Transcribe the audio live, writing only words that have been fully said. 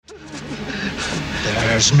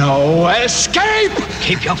There's no escape!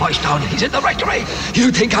 Keep your voice down. He's in the rectory.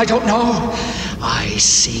 You think I don't know? I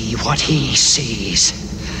see what he sees.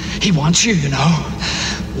 He wants you, you know.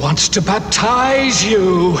 Wants to baptize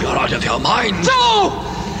you. You're out of your mind. No!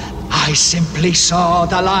 I simply saw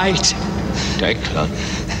the light. Declan,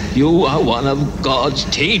 you are one of God's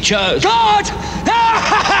teachers. God!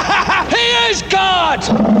 He is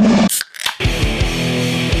God!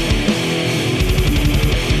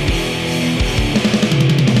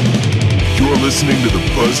 You're listening to the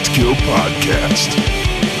Buzzkill Podcast.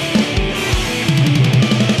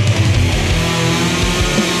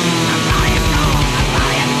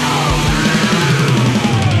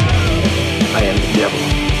 I am the devil,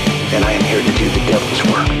 and I am here to do the devil's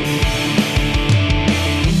work.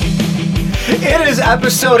 It is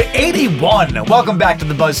episode 81. Welcome back to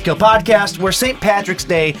the Buzzkill Podcast, where St. Patrick's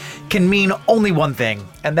Day can mean only one thing,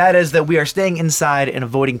 and that is that we are staying inside and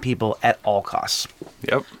avoiding people at all costs.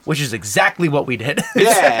 Yep. Which is exactly what we did.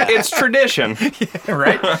 Yeah. It's tradition. Yeah,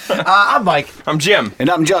 right? I'm Mike. I'm Jim. And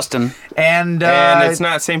I'm Justin. And it's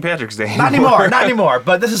not St. Patrick's Day anymore. Not anymore.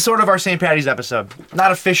 But this is sort of our St. Patty's episode.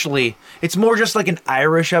 Not officially. It's more just like an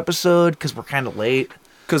Irish episode because we're kind of late.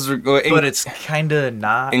 But it's kind of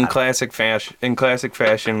not. In classic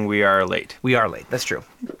fashion, we are late. We are late. That's true.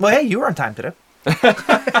 Well, hey, you were on time today.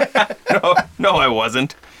 No, I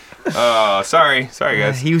wasn't. Sorry,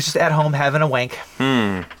 guys. He was just at home having a wank.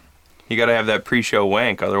 You got to have that pre-show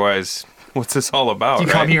wank, otherwise, what's this all about? You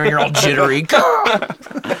come here and you're all jittery. So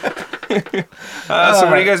what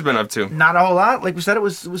have you guys been up to? Not a whole lot. Like we said, it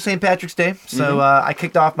was St. Patrick's Day, so I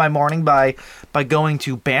kicked off my morning by going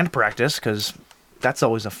to band practice because that's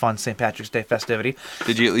always a fun St. Patrick's Day festivity.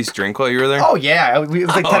 Did you at least drink while you were there? Oh yeah, it was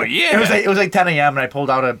like 10, yeah. It was like 10 a.m. and I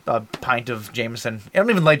pulled out a pint of Jameson. I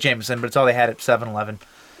don't even like Jameson, but it's all they had at 7-Eleven.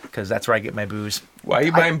 Because that's where I get my booze. Why are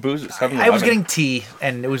you buying booze at 7-Eleven? I was getting tea,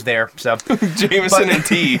 and it was there, so. Jameson and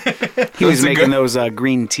tea. He was making those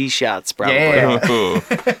green tea shots, probably. Yeah.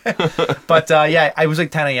 But, yeah, I was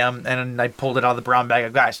like 10 a.m., and I pulled it out of the brown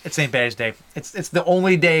bag. Guys, it's St. Patty's Day. It's the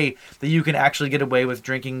only day that you can actually get away with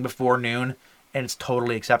drinking before noon, and it's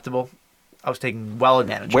totally acceptable. I was taking well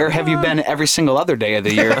advantage. Where have you been every single other day of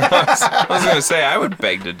the year? I was going to say, I would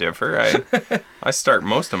beg to differ. I start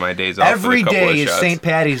most of my days off every with a couple day of is shots. St.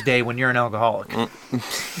 Patty's Day when you're an alcoholic.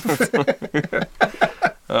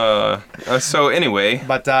 So anyway.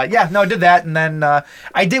 But, yeah, no, I did that, and then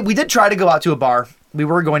we did try to go out to a bar. We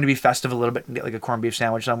were going to be festive a little bit and get like a corned beef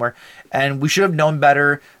sandwich somewhere. And we should have known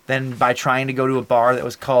better than by trying to go to a bar that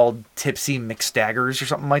was called Tipsy McStaggers or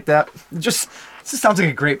something like that. This sounds like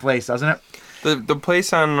a great place, doesn't it? The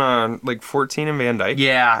place on like 14 in Van Dyke?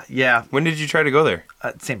 Yeah. When did you try to go there?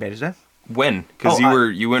 St. Patty's Day. When? Because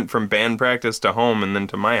you went from band practice to home and then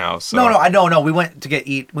to my house. So. No. We went to get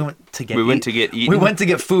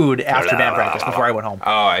food after band practice before I went home.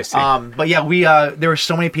 Oh, I see. But yeah, there were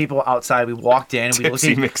so many people outside. We walked in.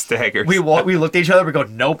 Tipsy McStaggers. We looked at each other. We go,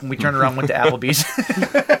 nope. And we turned around and went to Applebee's.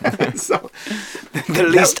 So, the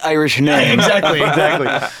least Irish name. Exactly.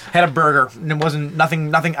 Had a burger. And it wasn't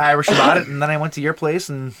nothing Irish about it. And then I went to your place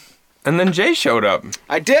and then Jay showed up.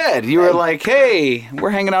 I did. You were like, hey, we're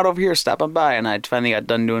hanging out over here, stopping by. And I finally got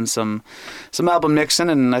done doing some album mixing,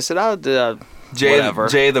 and I said, whatever.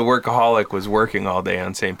 Jay, the workaholic, was working all day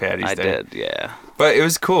on St. Patty's Day. I did, yeah. But it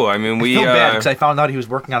was cool. I mean, we... I feel bad because I found out he was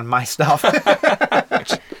working on my stuff.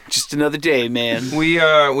 Just another day, man. We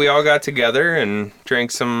all got together and drank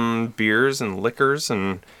some beers and liquors,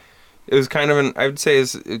 and it was kind of I would say,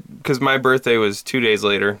 because my birthday was 2 days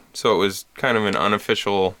later, so it was kind of an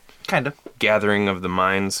unofficial... Kind of. Gathering of the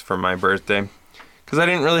minds for my birthday. Because I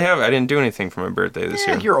didn't do anything for my birthday this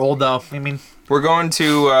year. You're old, though. I mean... We're going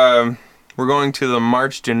to the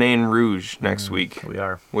March de Nain Rouge next week. We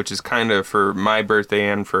are. Which is kind of for my birthday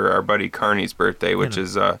and for our buddy Carney's birthday, which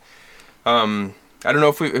is... I don't know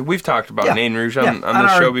if we've talked about Nain Rouge on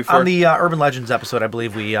the show before. On the Urban Legends episode, I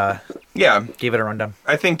believe we gave it a rundown.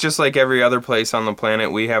 I think just like every other place on the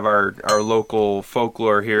planet, we have our local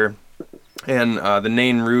folklore here. And the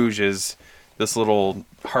Nain Rouge is this little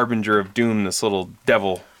harbinger of doom, this little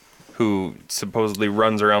devil who supposedly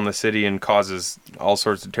runs around the city and causes all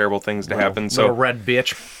sorts of terrible things to happen. So little red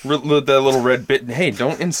bitch. That little red bit. Hey,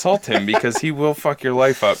 don't insult him because he will fuck your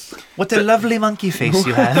life up. What a lovely monkey face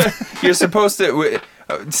you have. You're supposed to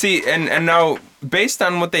see, and now based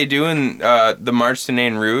on what they do in the March to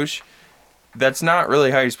Nain Rouge, that's not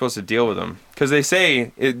really how you're supposed to deal with them. Because they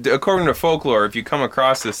say, according to folklore, if you come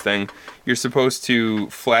across this thing, you're supposed to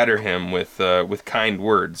flatter him with kind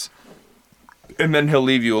words, and then he'll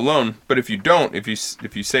leave you alone. But if you don't, if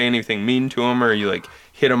you say anything mean to him, or you like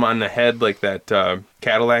hit him on the head like that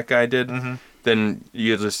Cadillac guy did, then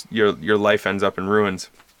your life ends up in ruins.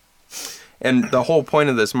 And the whole point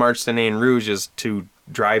of this March to Nain Rouge is to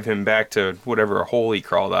drive him back to whatever hole he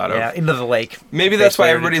crawled out of. Yeah, into the lake. Maybe that's why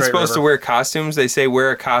everybody's Detroit supposed River. to wear costumes. They say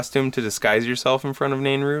wear a costume to disguise yourself in front of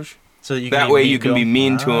Nain Rouge. So you That can way be you can be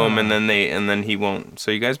mean to him, Ah. and then he won't. So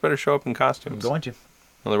you guys better show up in I'm costumes. going to.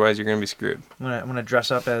 Otherwise, you're gonna be screwed. I'm gonna dress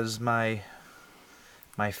up as my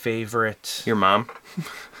favorite. Your mom.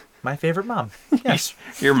 My favorite mom. Yes.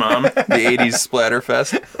 Your mom. The '80s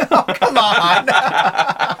Splatterfest. Come on.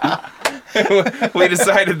 We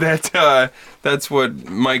decided that that's what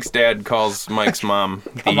Mike's dad calls Mike's mom.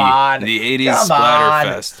 Come on. The '80s Come on.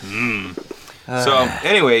 Splatterfest. So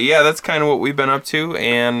anyway, yeah, that's kind of what we've been up to,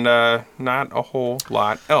 and not a whole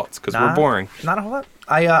lot else because we're boring. Not a whole lot.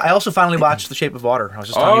 I also finally watched The Shape of Water. I was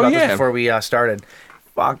just talking about this before we started.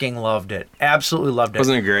 Fucking loved it. Absolutely loved it.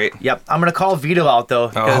 Wasn't it great? Yep. I'm gonna call Vito out though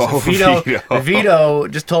because Vito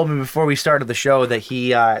just told me before we started the show that he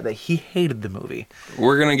hated the movie.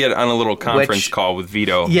 We're gonna get on a little conference Which- call with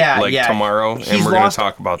Vito, Yeah, tomorrow, and we're gonna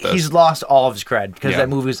talk about this. He's lost all of his cred because Yeah. that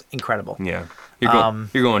movie is incredible. Yeah, you're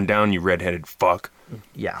going down, you redheaded fuck.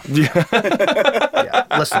 Yeah. Yeah.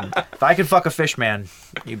 Listen, if I could fuck a fish man,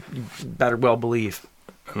 you better well believe.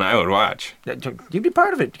 And I would watch. You'd be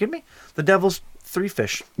part of it. You kidding me? The devil's three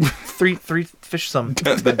fish. Three fish some.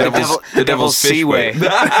 The devil's Seaway.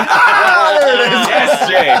 Yes,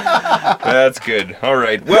 Jay. That's good. All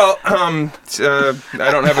right. Well, I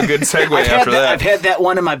don't have a good segue after that. I've had that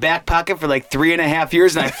one in my back pocket for like 3.5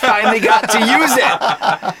 years, and I finally got to use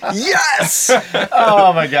it. Yes.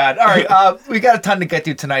 Oh my god. All right. We got a ton to get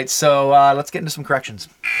to tonight, so let's get into some corrections.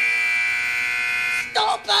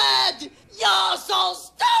 Stupid! You're so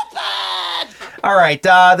stupid! All right.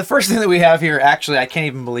 The first thing that we have here, actually, I can't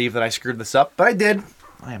even believe that I screwed this up, but I did.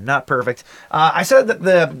 I am not perfect. I said that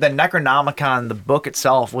the Necronomicon, the book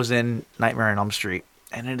itself, was in Nightmare on Elm Street,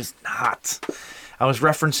 and it is not. I was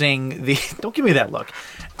referencing the. Don't give me that look.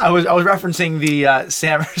 I was referencing the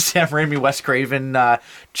Sam Raimi, Wes Craven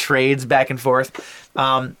trades back and forth.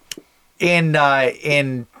 In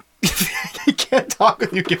I can't talk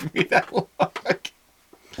with you giving me that look. I'm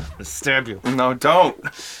gonna stab you No, don't.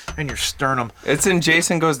 in your sternum. It's in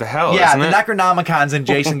Jason Goes to Hell, Yeah, isn't the it? Necronomicon's in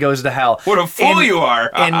Jason Goes to Hell. What a fool you are.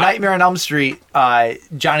 In Nightmare on Elm Street,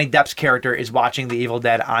 Johnny Depp's character is watching The Evil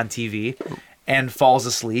Dead on TV and falls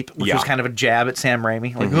asleep, which was kind of a jab at Sam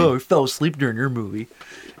Raimi. Like, oh, he fell asleep during your movie.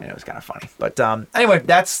 And it was kind of funny. But anyway,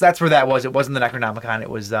 that's where that was. It wasn't the Necronomicon. It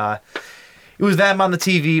was them on the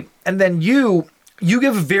TV. And then you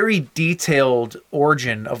give a very detailed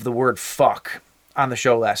origin of the word fuck on the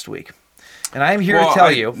show last week. And I am here to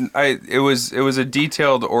tell you. It was a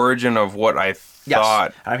detailed origin of what I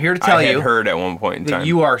thought. I'm here to tell I had you heard at one point in that time.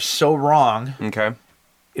 you are so wrong. Okay.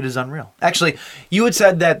 It is unreal. Actually, you had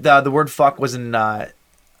said that the word fuck was in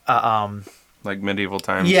Like medieval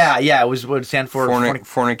times. yeah, it was what it stand for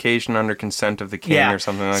Fornication under consent of the king or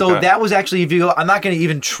something like that. So that was actually, if you go, I'm not going to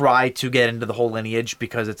even try to get into the whole lineage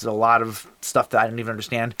because it's a lot of stuff that I didn't even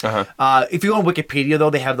understand. If you go on Wikipedia, though,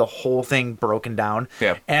 they have the whole thing broken down.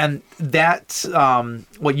 Yeah. And that's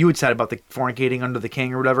what you had said about the fornicating under the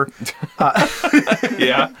king or whatever.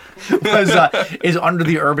 Yeah. is under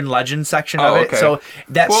the urban legend section of it. Okay. So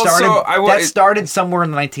that Well, started somewhere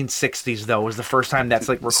in the 1960s, though, was the first time that's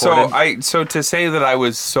like recorded. So to say that I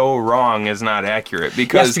was so wrong is not accurate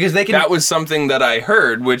because that was something that I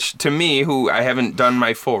heard, which to me, who I haven't done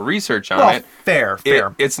my full research on it. Fair.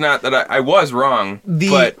 It's not that I was wrong,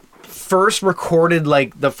 but first recorded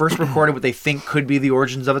what they think could be the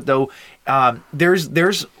origins of it, though. There's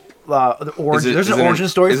an origin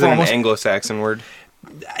story is for it almost an Anglo-Saxon word.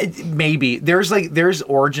 Maybe there's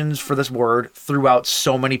origins for this word throughout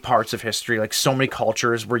so many parts of history. Like so many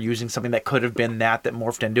cultures were using something that could have been that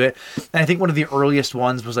morphed into it. And I think one of the earliest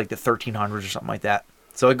ones was like the 1300s or something like that.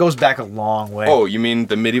 So it goes back a long way. Oh, you mean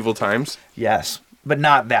the medieval times? Yes, but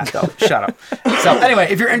not that though. Shut up. So anyway,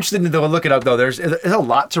 if you're interested in it, look it up though. There's a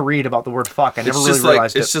lot to read about the word fuck. I never really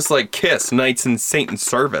realized it. It's just like Kiss, Knights in Satan's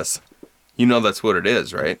Service. You know that's what it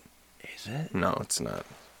is, right? Is it? No, it's not.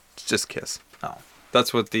 It's just Kiss. Oh.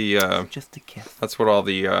 That's what the just a kiss. That's what all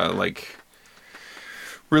the like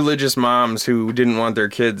religious moms who didn't want their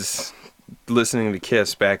kids listening to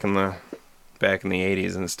Kiss back in the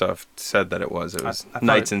 80s and stuff said that it was. It was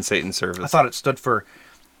Knights in Satan's Service. I thought it stood for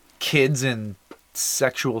kids in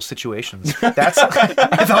sexual situations. I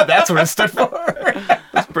thought that's what it stood for.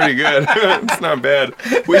 That's pretty good. It's not bad.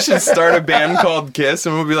 We should start a band called Kiss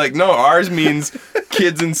and we'll be like, no, ours means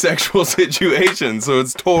kids in sexual situations, so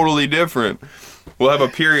it's totally different. We'll have a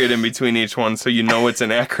period in between each one so you know it's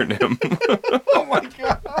an acronym. Oh my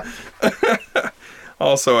god.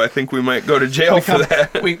 Also, I think we might go to jail for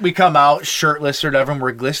that. We come out shirtless or whatever, and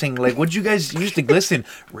we're glistening. Like, what'd you guys use to glisten?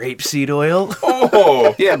 Rapeseed oil.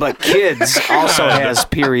 Oh, Yeah, but kids also has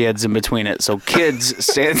periods in between it, so kids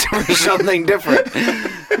stands for something different.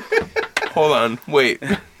 hold on, wait.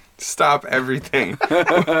 Stop everything.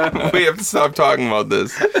 We have to stop talking about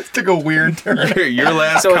this. It took a weird turn. Your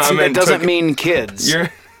last So comment it doesn't took- mean kids. Your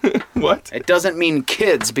what? It doesn't mean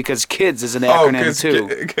kids because kids is an acronym too.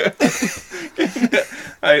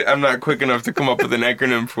 I'm not quick enough to come up with an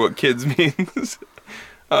acronym for what kids means.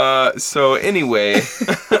 So anyway,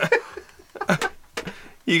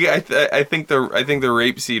 I think the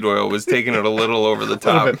rapeseed oil was taking it a little over the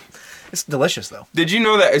top. It's delicious though. Did you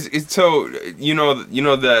know that? So you know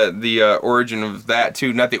the origin of that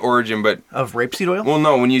too. Not the origin, but Of rapeseed oil? well,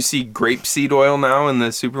 no. When you see grapeseed oil now in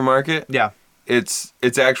the supermarket, Yeah. it's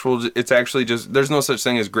actually just there's no such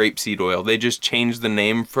thing as grapeseed oil. They just changed the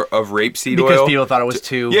name of rapeseed Because oil. people thought it was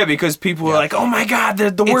too... Yeah, because people were like, "Oh my God,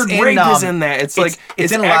 the word in, rape is in that." It's like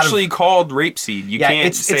it's in a lot of- actually called rapeseed. You can't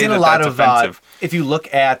it's say in that a lot that's of offensive. if you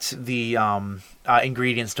look at the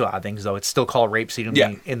ingredients to a lot of things though, it's still called rapeseed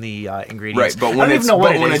in the ingredients. Right, but I when don't it's even know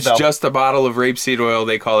what it is, it's though. just a bottle of rapeseed oil,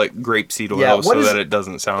 they call it grapeseed oil Yeah, what so is- that it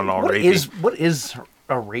doesn't sound all what rapey. is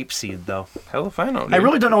a rapeseed though? Hell if I know. I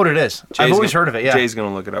really don't know what it is. I've always heard of it. Yeah. Jay's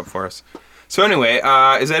gonna look it up for us. So anyway,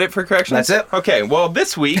 is that it for corrections? That's it. Okay. Well,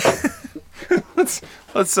 this week, let's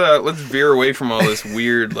veer away from all this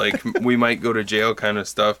weird like we might go to jail kind of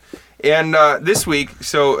stuff. And this week,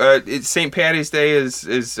 so it's St. Patty's Day is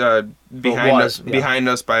behind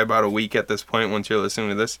us by about a week at this point. Once you're listening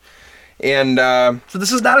to this, and So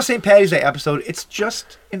this is not a St. Patty's Day episode. It's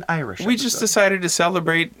just an Irish. we just episode. decided to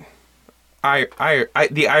celebrate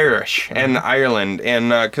the Irish and Ireland, and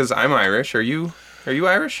because I'm Irish, are you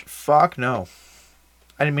Irish? Fuck no.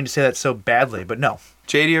 I didn't mean to say that so badly, but no.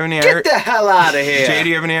 Jay, do you have any Get Irish? the hell out of here. Jay, do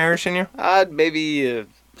you have any Irish in you? Maybe a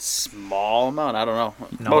small amount. I don't know.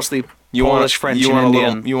 No. Mostly You Polish, want, French, you and want Indian. a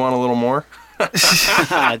little? You want a little more?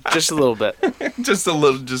 Just a little bit. Just a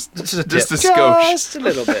little, just a a tip. skosh. Just a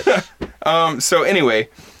little bit. So anyway,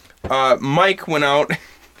 Mike went out.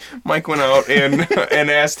 Mike went out and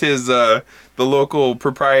and asked his the local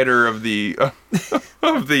proprietor of the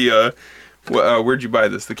where'd you buy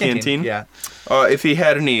this? The canteen. Yeah. If he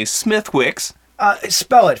had any Smithwicks.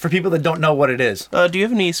 Spell it for people that don't know what it is. Do you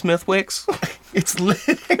have any Smithwicks? It's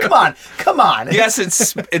come on. Yes,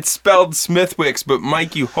 it's spelled Smithwicks, but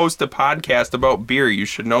Mike, you host a podcast about beer. You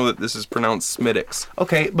should know that this is pronounced Smittix.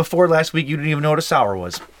 Okay, before last week you didn't even know what a sour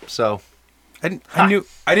was. So I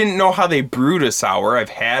didn't know how they brewed a sour. I've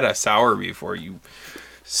had a sour before. You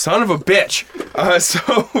son of a bitch. So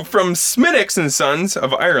from Smittix and Sons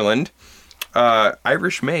of Ireland,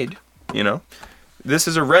 Irish made. You know, this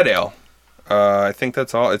is a red ale. I think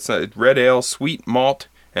that's all. It's a red ale, sweet malt,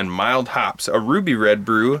 and mild hops. A ruby red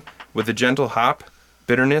brew with a gentle hop,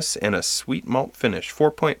 bitterness, and a sweet malt finish.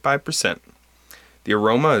 4.5%. The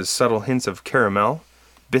aroma is subtle hints of caramel,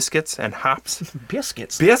 biscuits, and hops.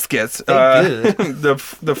 biscuits. Biscuits. Good.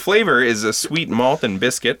 The flavor is a sweet malt and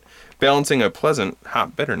biscuit, balancing a pleasant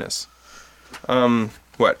hop bitterness. What?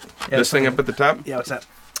 Yeah, This thing up at the top? Yeah, what's that?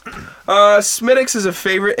 Smittix is a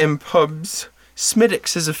favorite in pubs.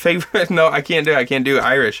 Smittix is a favorite. No, I can't do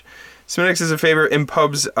Irish. Smittix is a favorite in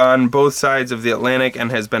pubs on both sides of the Atlantic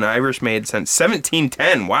and has been Irish made since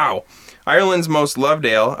 1710. Wow. Ireland's most loved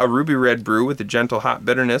ale, a ruby red brew with a gentle hop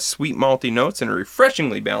bitterness, sweet malty notes, and a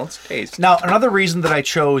refreshingly balanced taste. Now, another reason that I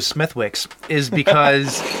chose Smithwicks is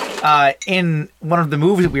because in one of the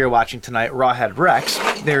movies that we were watching tonight, Rawhead Rex,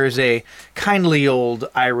 there is a kindly old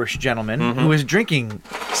Irish gentleman who is drinking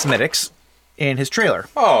Smittix in his trailer.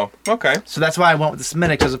 Oh, okay. So that's why I went with the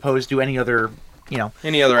Smittix as opposed to any other,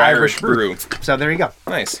 Any other Irish brew. So there you go.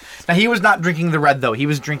 Nice. Now, he was not drinking the red, though. He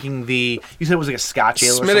was drinking you said it was like a Scotch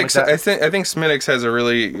ale or something like Smittix, that? I think Smittix has a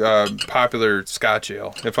really popular Scotch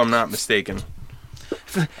ale, if I'm not mistaken.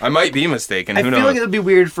 I might be mistaken. I Who feel knows? like it would be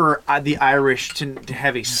weird for the Irish to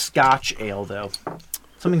have a Scotch ale, though.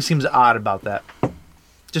 Something seems odd about that.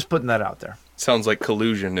 Just putting that out there. Sounds like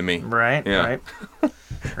collusion to me. Right? Yeah. Right. All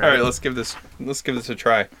right, let's give this a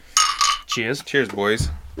try. Cheers. Cheers, boys.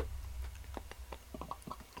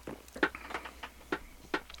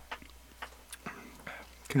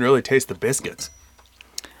 Can really taste the biscuits.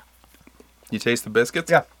 You taste the biscuits?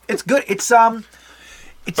 Yeah. It's good. It's a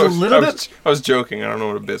little bit... I was joking. I don't know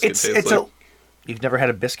what a biscuit tastes like. You've never had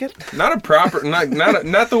a biscuit? Not a proper, not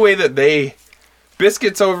the way that they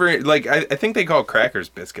biscuits over. Like I think they call crackers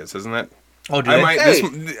biscuits, isn't that? Oh, do I they?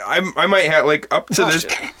 might I might have like up to this.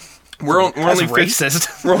 We're only That's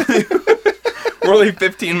racist. We're only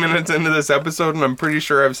 15 minutes into this episode, and I'm pretty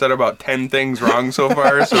sure I've said about 10 things wrong so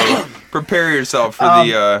far. So prepare yourself for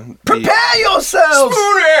Prepare yourselves!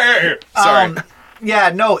 Spooner! Sorry. Yeah,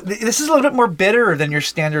 no, this is a little bit more bitter than your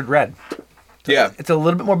standard red. Yeah. It's a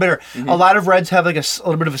little bit more bitter. Mm-hmm. A lot of reds have like a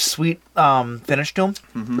little bit of a sweet finish to them.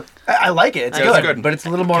 Mm-hmm. I like it. It's good, but it's a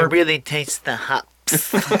little You more. can really taste the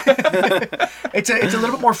hops. It's a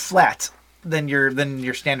little bit more flat than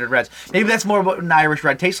your standard reds. Maybe that's more what an Irish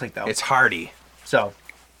red tastes like, though. It's hearty. So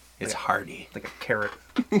It's hearty. like a carrot.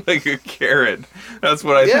 Like a carrot. That's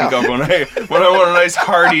what I think of when I want a nice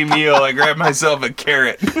hearty meal. I grab myself a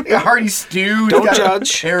carrot. A hearty stew. Don't It's got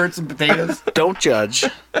judge. Carrots and potatoes. Don't judge.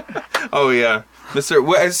 Oh yeah,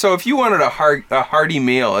 So if you wanted a hearty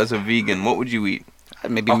meal as a vegan, what would you eat?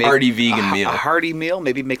 Maybe A make hearty vegan meal. A hearty meal.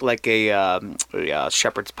 Maybe make like a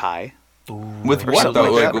shepherd's pie. With what something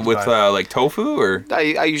though? like Like that. with like tofu or?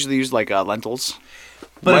 I usually use like lentils.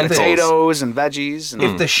 But if Potatoes and veggies. And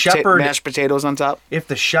If the shepherd- mashed potatoes on top. if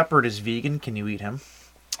the shepherd is vegan, can you eat him?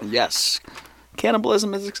 Yes.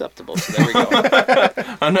 Cannibalism is acceptable. So there we go.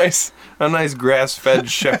 A nice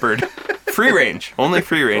grass-fed shepherd. Free range. Only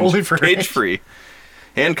free range. Only free range. Cage free.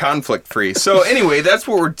 And conflict free. So anyway, that's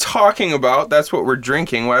what we're talking about. That's what we're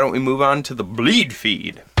drinking. Why don't we move on to the bleed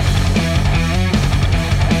feed?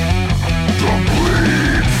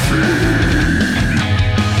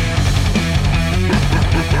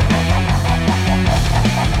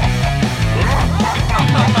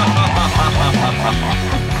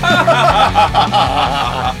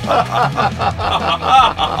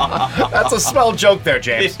 That's a swell joke there,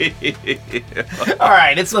 James. All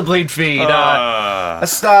right, it's the bleed feed.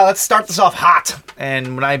 Let's start this off hot.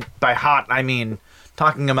 And by hot, I mean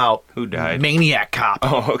talking about Who died? Maniac Cop,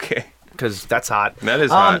 Oh, okay. because that's hot. That is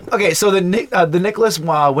hot. Okay, so the Nicholas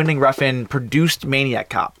Winding Refn produced Maniac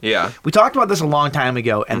Cop. Yeah. We talked about this a long time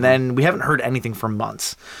ago, and then we haven't heard anything for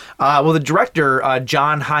months. Well, the director,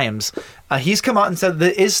 John Hyams, he's come out and said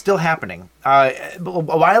that it is still happening. A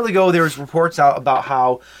while ago, there was reports out about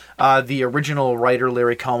how the original writer,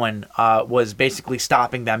 Larry Cohen, was basically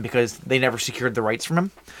stopping them because they never secured the rights from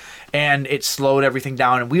him. And it slowed everything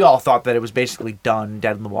down, and we all thought that it was basically done,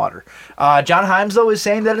 dead in the water. John Hyams, though, is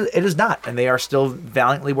saying that it is not, and they are still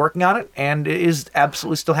valiantly working on it, and it is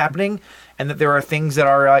absolutely still happening, and that there are things that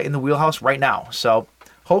are in the wheelhouse right now. So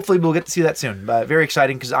hopefully we'll get to see that soon. But very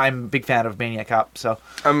exciting, because I'm a big fan of Maniac Cop. So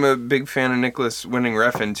I'm a big fan of Nicholas Winding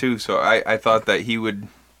Refn too, so I thought that he would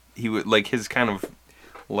like his kind of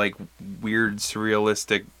like weird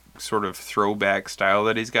surrealistic sort of throwback style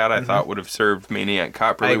that he's got, I thought would have served Maniac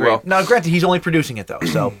Cop really well. Now, granted, he's only producing it, though,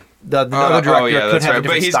 so the other director could have a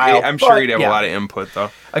different style. I'm sure he'd have a lot of input,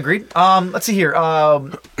 though. Agreed. Let's see here.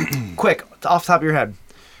 Quick, off the top of your head.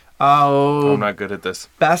 I'm not good at this.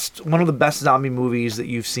 One of the best zombie movies that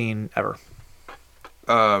you've seen ever.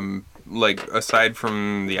 Like aside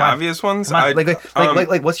from the Come on. obvious ones, Come on.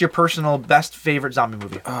 Like, what's your personal best favorite zombie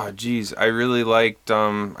movie? Oh, geez, I really liked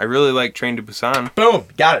Train to Busan. Boom,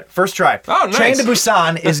 got it. First try. Oh, nice. Train to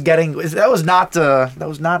Busan is getting. That was not.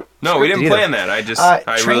 No, we didn't scripted plan either. that.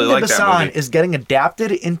 I Train really to like that Busan movie. is getting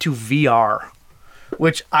adapted into VR,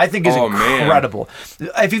 which I think is incredible.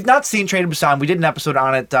 If you've not seen Train to Busan, we did an episode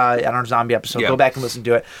on it on our zombie episode. Yeah. Go back and listen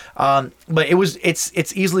to it. But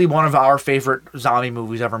it's easily one of our favorite zombie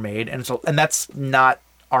movies ever made, and that's not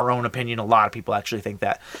our own opinion. A lot of people actually think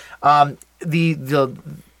that.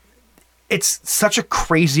 It's such a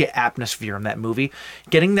crazy atmosphere in that movie.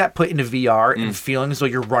 Getting that put into VR and feeling as though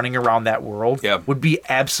you're running around that world would be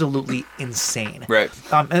absolutely insane. Right.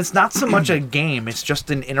 And it's not so much a game, it's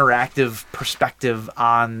just an interactive perspective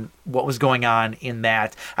on what was going on in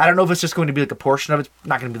that. I don't know if it's just going to be like a portion of it. It's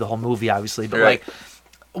not going to be the whole movie, obviously, but like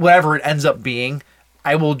whatever it ends up being,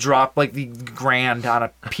 I will drop like the grand on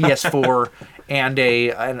a PS4 and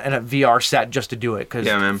a VR set just to do it, because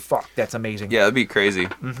fuck, that's amazing. Yeah, that'd be crazy.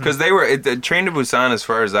 Because they were Train to Busan, as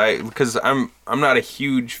far as because I'm not a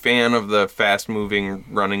huge fan of the fast moving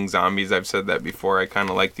running zombies. I've said that before. I kind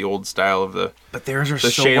of like the old style of the theirs are the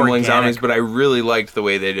so shambling organic. zombies, but I really liked the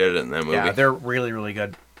way they did it in that movie. Yeah, they're really, really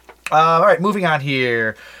good. All right, moving on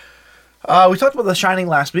here. We talked about The Shining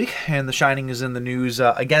last week, and The Shining is in the news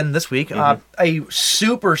again this week. A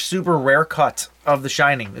super, super rare cut of The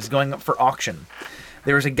Shining is going up for auction.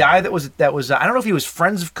 There was a guy that was I don't know if he was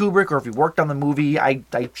friends of Kubrick or if he worked on the movie. I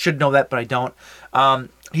should know that, but I don't.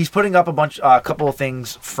 He's putting up a couple of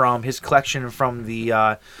things from his collection from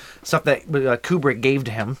the stuff that Kubrick gave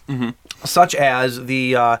to him, such as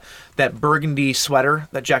that burgundy sweater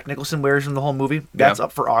that Jack Nicholson wears in the whole movie. That's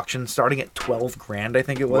up for auction, starting at $12,000, I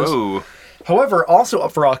think it was. Whoa. However, also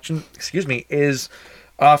up for auction, is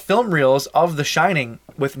film reels of The Shining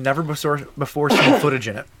with never before seen footage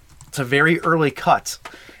in it. It's a very early cut,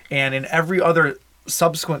 and in every other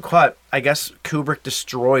subsequent cut, I guess Kubrick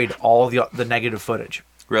destroyed all of the negative footage.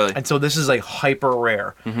 Really? And so this is like hyper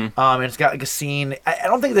rare. And it's got like a scene. I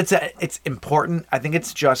don't think it's important. I think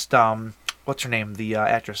it's just what's her name? The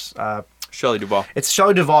actress. Shelley Duvall. It's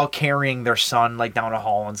Shelley Duvall carrying their son like down a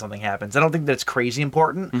hall and something happens. I don't think that's crazy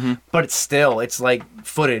important, but it's like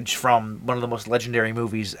footage from one of the most legendary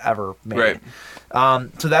movies ever made.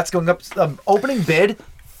 Right. So that's going up. Opening bid,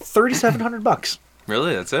 $3,700.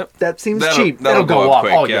 Really? That's it? That seems cheap. That'll go up.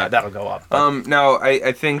 Quick, yeah, that'll go up. Now,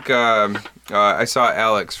 I think I saw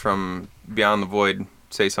Alex from Beyond the Void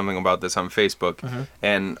say something about this on Facebook,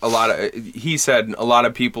 and he said a lot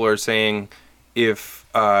of people are saying if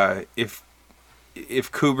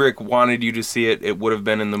Kubrick wanted you to see it, it would have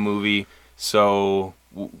been in the movie. So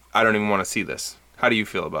I don't even want to see this. How do you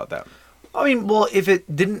feel about that? I mean, well, if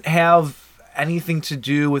it didn't have anything to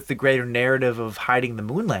do with the greater narrative of hiding the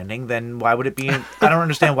moon landing, then why would it be I don't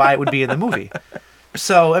understand why it would be in the movie.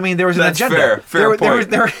 So, I mean, there was an agenda. Fair point.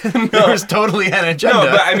 There was totally an agenda.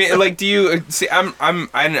 No, but I mean, like, do you see? I'm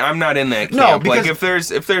not in that camp. No, because,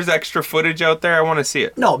 like, if there's extra footage out there, I want to see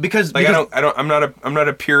it. No, because like I'm not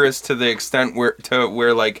a purist to the extent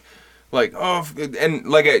where like oh, and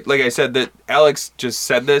like I said that Alex just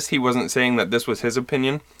said this. He wasn't saying that this was his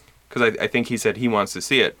opinion, because I think he said he wants to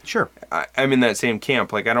see it. Sure. I'm in that same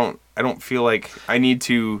camp. Like, I don't feel like I need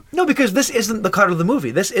to. No, because this isn't the cut of the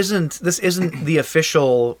movie. This isn't the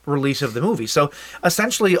official release of the movie. So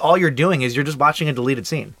essentially, all you're doing is you're just watching a deleted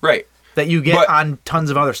scene. Right. That you get on tons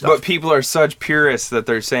of other stuff. But people are such purists that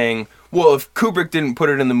they're saying, well, if Kubrick didn't put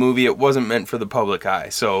it in the movie, it wasn't meant for the public eye,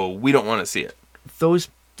 so we don't want to see it. Those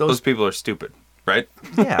people are stupid, right?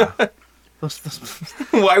 Yeah.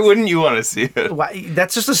 Why wouldn't you want to see it? Why?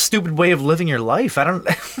 That's just a stupid way of living your life. I don't.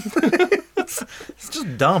 It's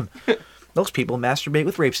just dumb. Those people masturbate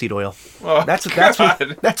with rapeseed oil. Oh, that's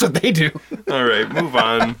what they do. All right, move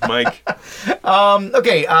on, Mike.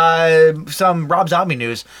 Okay. Some Rob Zombie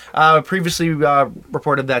news. Previously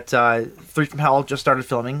reported that Three from Hell just started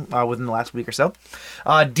filming within the last week or so.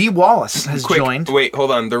 Dee Wallace has joined. Wait,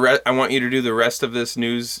 hold on. I want you to do the rest of this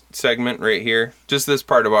news segment right here. Just this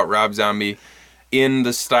part about Rob Zombie, in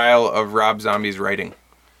the style of Rob Zombie's writing.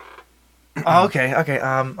 Oh, okay.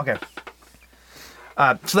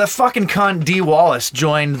 So that fucking cunt Dee Wallace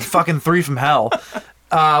joined fucking Three from Hell.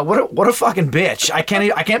 What a fucking bitch! I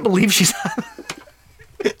can't believe she's.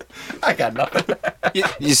 I got nothing.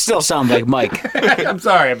 You still sound like Mike. I'm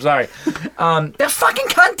sorry. That fucking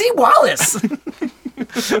cunt Dee Wallace.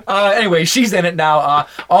 Anyway, she's in it now.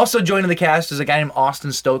 Also joining the cast is a guy named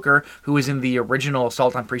Austin Stoker, who was in the original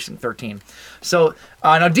Assault on Precinct 13. So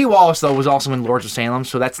now Dee Wallace though was also in Lords of Salem,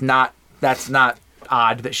 so that's not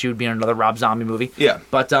odd that she would be in another Rob Zombie movie. Yeah.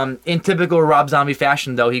 But in typical Rob Zombie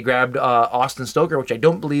fashion, though, he grabbed Austin Stoker, which I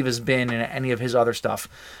don't believe has been in any of his other stuff.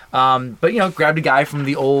 But, grabbed a guy from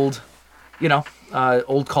the old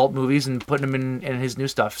cult movies and put him in his new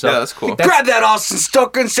stuff. So yeah, that's cool. Grab that Austin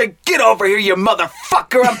Stoker and say, "Get over here, you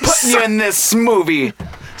motherfucker! I'm putting you in this movie.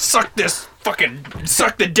 Suck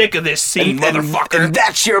the dick of this scene, motherfucker. And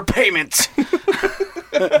that's your payment."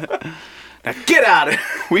 Now get out of here.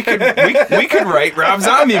 We could write Rob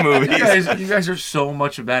Zombie movies. You guys are so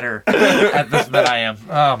much better at this than I am.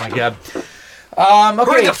 Oh my god.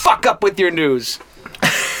 Okay. Hurry the fuck up with your news.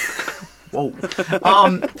 Whoa.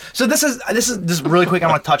 So this is just really quick. I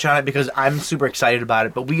want to touch on it because I'm super excited about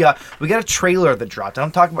it. But we got a trailer that dropped. I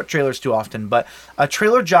don't talk about trailers too often, but a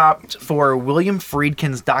trailer dropped for William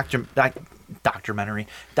Friedkin's documentary,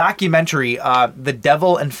 The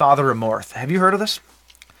Devil and Father Amorth. Have you heard of this?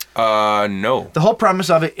 No. The whole premise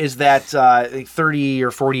of it is that 30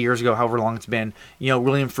 or 40 years ago, however long it's been,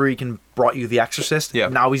 William Friedkin brought you The Exorcist. Yeah.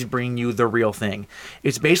 Now he's bringing you the real thing.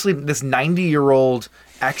 It's basically this 90-year-old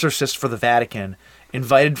exorcist for the Vatican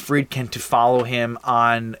invited Friedkin to follow him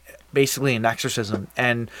on basically an exorcism.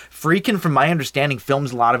 And Friedkin, from my understanding,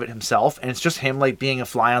 films a lot of it himself, and it's just him being a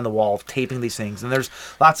fly on the wall, taping these things. And there's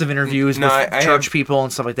lots of interviews with church people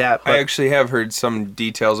and stuff like that. I actually have heard some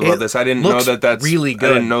details about this. I didn't know that's really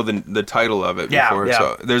good. I didn't know the title of it before. Yeah.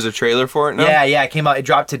 So there's a trailer for it now? Yeah, it came out. It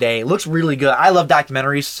dropped today. It looks really good. I love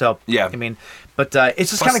documentaries, so yeah. I mean, but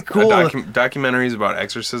it's just kind of cool. Documentaries about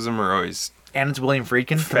exorcism are always. And it's William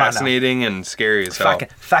Friedkin. Fascinating and scary as hell.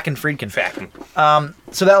 Fucking Friedkin.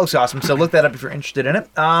 So that looks awesome. So look that up if you're interested in it.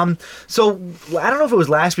 So I don't know if it was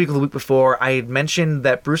last week or the week before, I had mentioned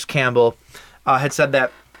that Bruce Campbell had said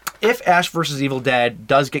that if Ash vs. Evil Dead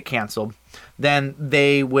does get canceled, then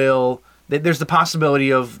they will. There's the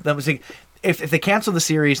possibility of them saying, if they cancel the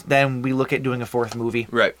series, then we look at doing a fourth movie.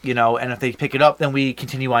 Right. You know, and if they pick it up, then we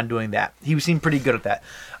continue on doing that. He seemed pretty good at that.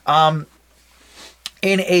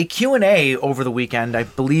 In a Q&A over the weekend, I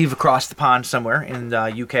believe across the pond somewhere in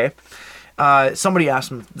the UK, somebody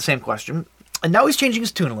asked him the same question. And now he's changing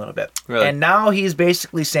his tune a little bit. Really? And now he's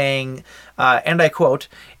basically saying, and I quote,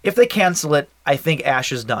 "If they cancel it, I think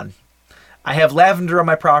Ash is done. I have lavender on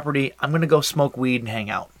my property. I'm going to go smoke weed and hang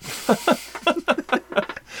out."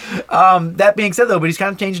 That being said, though, but he's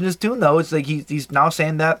kind of changing his tune, though. It's like he's now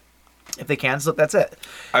saying that if they cancel it, that's it.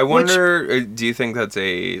 I wonder, do you think that's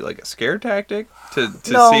a scare tactic to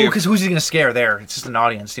no, see? because who's he going to scare there? It's just an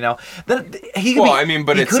audience, you know. Then he could Well, be, I mean,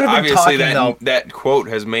 but he it's could have been obviously talking, that quote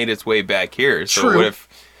has made its way back here. So True.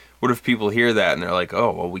 what if people hear that and they're like,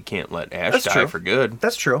 oh, well, we can't let Ash That's die true. for good.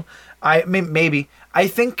 That's true. I mean, maybe. I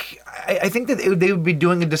think that they would be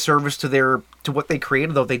doing a disservice to what they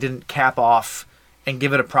created, though, if they didn't cap off and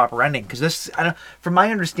give it a proper ending. Because from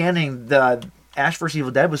my understanding, the Ash vs.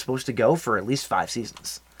 Evil Dead was supposed to go for at least 5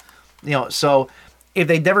 seasons. You know, so if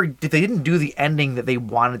they didn't do the ending that they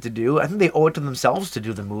wanted to do, I think they owe it to themselves to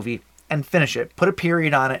do the movie and finish it. Put a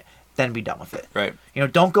period on it, then be done with it. Right. You know,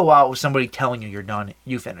 don't go out with somebody telling you you're done.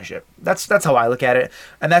 You finish it. That's how I look at it,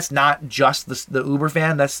 and that's not just the Uber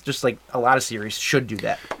fan. That's just like a lot of series should do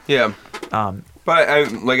that. Yeah.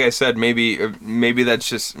 But like I said, maybe that's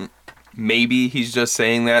just. Maybe he's just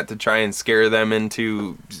saying that to try and scare them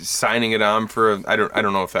into signing it on for I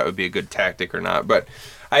don't know if that would be a good tactic or not, but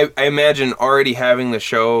I imagine already having the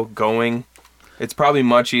show going, it's probably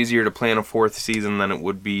much easier to plan a 4th season than it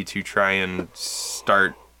would be to try and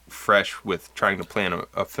start fresh with trying to plan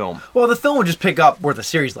a film. Well, the film would just pick up where the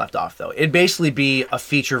series left off, though. It'd basically be a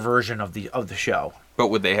feature version of the show. But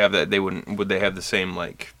would they have that? Would they have the same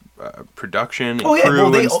production and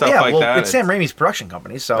crew and stuff like that? It's Sam Raimi's production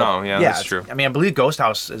company, so that's true. I mean, I believe Ghost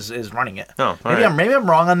House is running it. Oh, maybe I'm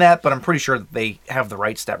wrong on that, but I'm pretty sure that they have the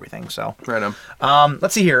rights to everything. So right on.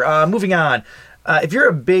 Let's see here. Moving on. If you're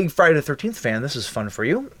a big Friday the 13th fan, this is fun for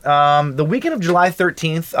you. The weekend of July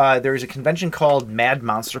 13th, there is a convention called Mad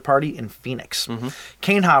Monster Party in Phoenix. Mm-hmm.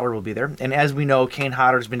 Kane Hodder will be there. And as we know, Kane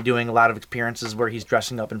Hodder's been doing a lot of appearances where he's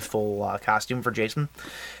dressing up in full costume for Jason.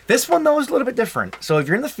 This one, though, is a little bit different. So if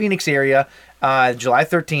you're in the Phoenix area, July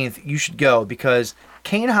 13th, you should go because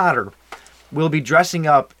Kane Hodder will be dressing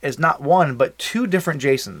up as not one, but 2 different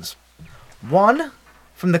Jasons. One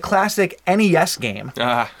from the classic NES game,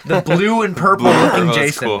 the blue and purple looking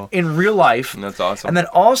Jason cool. in real life. That's awesome. And then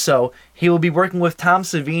also, he will be working with Tom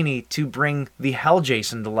Savini to bring the Hell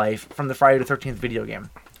Jason to life from the Friday the 13th video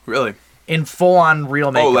game. Really? In full-on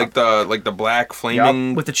real makeup. Oh, like the black flaming...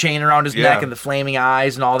 Yep, with the chain around his neck and the flaming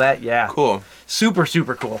eyes and all that. Yeah. Cool. Super,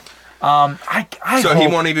 super cool. So hope, he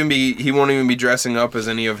won't even be dressing up as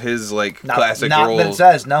any of his classic not roles. Not that it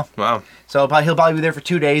says, no. Wow. So he'll probably be there for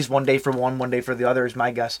 2 days, 1 day for one day for the other is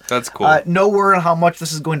my guess. That's cool. No word on how much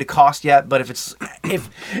this is going to cost yet, but if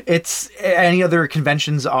it's any other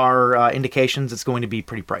conventions are indications, it's going to be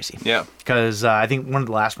pretty pricey. Yeah. Because I think one of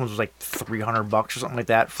the last ones was like $300 or something like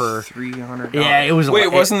that for $300. Yeah, it was. Wait,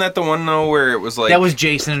 wasn't that the one though where it was like that was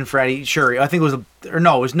Jason and Freddy? Sure, I think it was it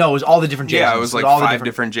was all the different Jasons. Yeah, it was like all 5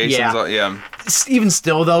 different Jasons. Yeah. Even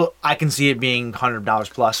still though, I can see it being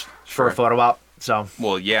 $100 plus for a photo op. So.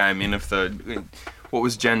 Well, yeah, I mean, what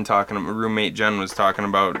was Jen talking about? Roommate Jen was talking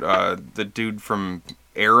about the dude from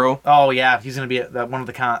Arrow. Oh yeah, he's gonna be at one of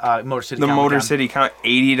the Motor City. The Motor City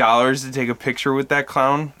 $80 to take a picture with that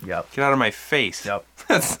clown. Yep. Get out of my face. Yep.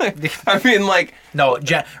 That's I mean, no,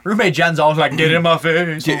 roommate Jen's always like, get in my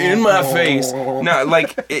face. Get in my face. No,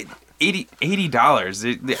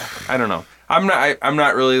 $80. I don't know. I'm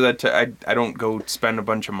not really I don't go spend a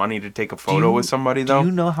bunch of money to take a photo with somebody though. Do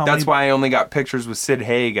you know how That's why I only got pictures with Sid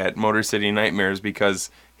Haig at Motor City Nightmares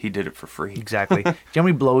because he did it for free. Exactly. Do you know how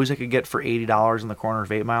many blows I could get for $80 in the corner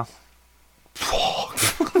of 8 Mile?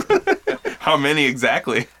 How many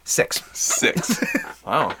exactly? 6. 6.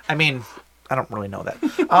 Wow. I mean, I don't really know that.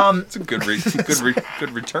 It's a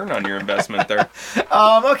good return on your investment there.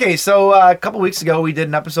 Okay, so a couple weeks ago we did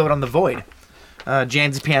an episode on The Void.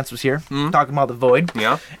 Jansy Pants was here talking about The Void.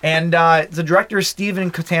 Yeah. And the director is Steven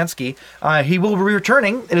Kotansky. He will be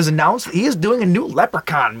returning. It is announced that he is doing a new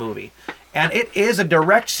Leprechaun movie. And it is a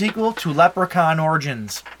direct sequel to Leprechaun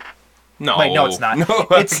Origins. No. Wait, no, it's not. No.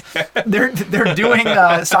 It's they're doing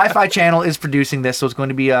Sci-Fi Channel is producing this, so it's going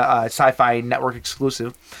to be a Sci-Fi Network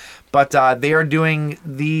exclusive. But they are doing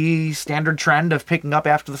the standard trend of picking up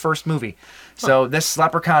after the first movie. So this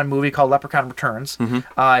Leprechaun movie called Leprechaun Returns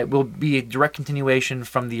will be a direct continuation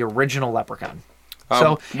from the original Leprechaun.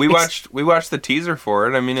 So we watched the teaser for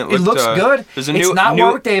it. I mean, it looks good. There's a it's new, not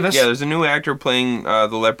Warwick Davis. Yeah, there's a new actor playing the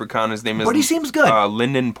Leprechaun. His name is. But he seems good.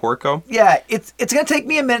 Lyndon Porco. Yeah, it's gonna take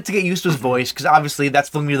me a minute to get used to his voice because obviously that's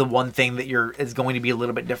going to be the one thing that is going to be a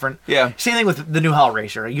little bit different. Yeah. Same thing with the new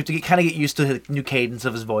Hellraiser. You have to kind of get used to the new cadence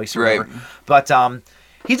of his voice. Or Right. whatever. But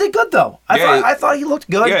he did good though. I thought he looked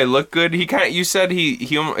good. Yeah, he looked good. He kind of. You said he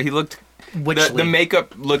looked. The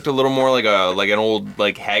makeup looked a little more like an old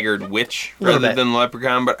haggard witch rather than the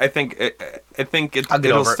Leprechaun, but I think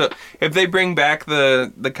it'll still, if they bring back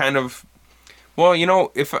the kind of, well, you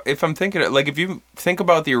know, if I'm thinking if you think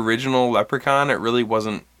about the original Leprechaun, it really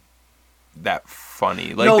wasn't that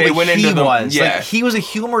funny. Like, no, they went into the he was a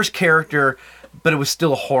humorous character, but it was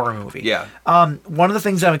still a horror movie. Yeah. One of the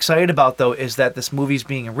things I'm excited about, though, is that this movie's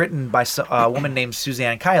being written by a woman named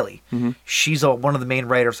Suzanne Kiley. Mm-hmm. She's one of the main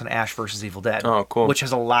writers on Ash vs. Evil Dead. Oh, cool. Which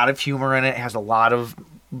has a lot of humor in it, has a lot of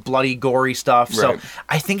bloody, gory stuff. Right. So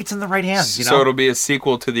I think it's in the right hands. You know? So it'll be a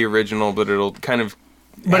sequel to the original, but it'll kind of...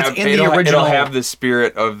 But it's in the original... It'll have the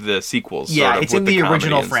spirit of the sequels. Yeah, sort of, it's in the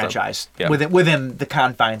original franchise. Yeah. Within the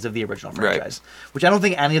confines of the original franchise. Right. Which I don't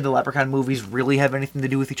think any of the Leprechaun movies really have anything to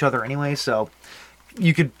do with each other anyway, so...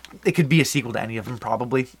 It could be a sequel to any of them,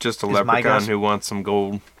 probably. Just a leprechaun who wants some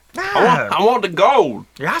gold. I want the gold.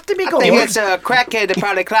 You have to be gold. I think it's a crackhead that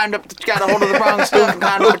probably got a hold of the wrong stuff and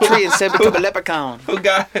climbed up a tree and said become a leprechaun. Who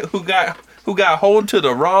got hold to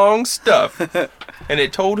the wrong stuff, and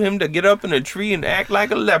it told him to get up in a tree and act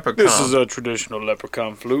like a leprechaun. This is a traditional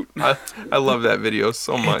leprechaun flute. I love that video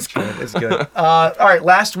so much. It's good. All right,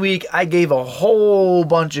 last week I gave a whole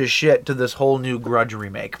bunch of shit to this whole new Grudge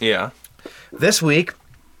remake. Yeah. This week,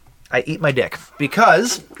 I eat my dick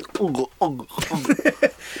because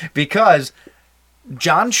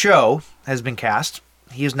John Cho has been cast.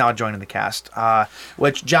 He is now joining the cast,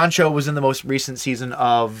 which John Cho was in the most recent season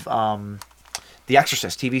of The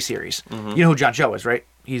Exorcist TV series. Mm-hmm. You know who John Cho is, right?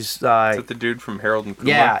 He's is that the dude from Harold and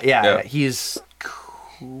Kumar? Yeah. He's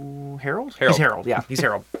Harold? He's Harold. Yeah, he's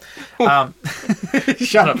Harold.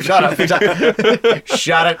 Shut up.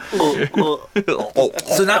 Shut it.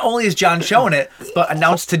 So not only is John Cho in it, but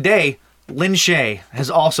announced today, Lin Shaye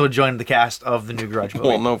has also joined the cast of the new Grudge movie.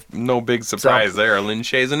 Well, no big surprise there. Lin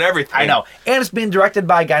Shaye's in everything. I know. And it's being directed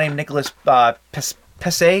by a guy named Nicholas Pesce,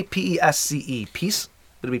 P-E-S-C-E. Peace?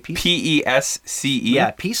 Would it be Peace? P-E-S-C-E?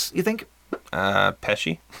 Yeah, Peace, you think?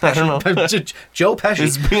 Pesci? I don't know. Joe Pesci.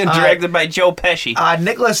 It's being directed by Joe Pesci.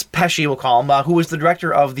 Nicholas Pesci, we'll call him, who was the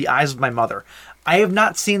director of The Eyes of My Mother. I have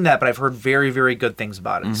not seen that, but I've heard very, very good things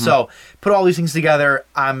about it. Mm-hmm. So, put all these things together,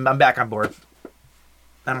 I'm back on board.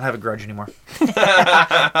 I don't have a grudge anymore.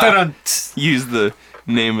 Use the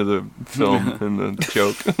name of the film in the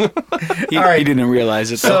joke. He didn't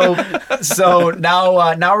realize it, though. So now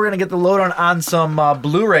we're going to get the load on some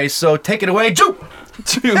Blu-rays, so take it away, Jew!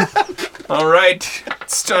 All right,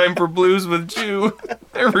 it's time for Blues with Jew,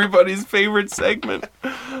 everybody's favorite segment.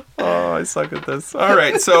 Oh, I suck at this. All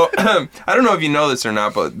right, so I don't know if you know this or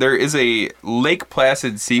not, but there is a Lake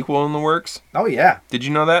Placid sequel in the works. Oh, yeah. Did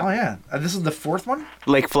you know that? Oh, yeah. This is the fourth one?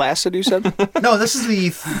 Lake Placid, you said? No, this is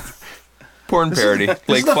the... Porn parody,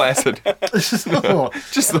 Lake Placid. This is the...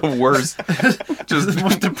 Just the worst. Just the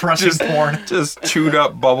most depressing porn. Just chewed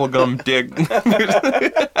up bubblegum dick.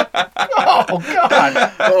 Oh,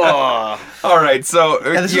 God. Oh. All right, so...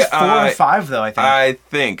 Yeah, this is 4 or 5, though, I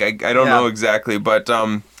think. I don't know exactly, but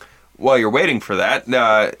while you're waiting for that,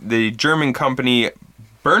 the German company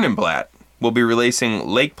Bernenblatt will be releasing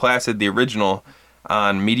Lake Placid, the original,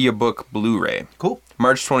 on MediaBook Blu-ray. Cool.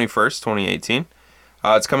 March 21st, 2018.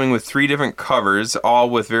 It's coming with 3 different covers, all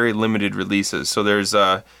with very limited releases. So there's,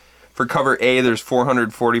 for cover A, there's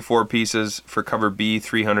 444 pieces. For cover B,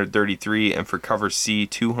 333. And for cover C,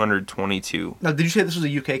 222. Now, did you say this was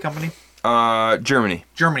a UK company? Germany.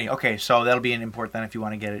 Germany. Okay, so that'll be an import then if you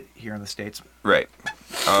want to get it here in the States. Right.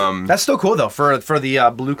 That's still cool, though, for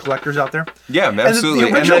the blue collectors out there. Yeah, absolutely.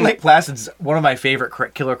 And the original Lake Placid's one of my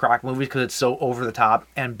favorite Killer Croc movies because it's so over the top,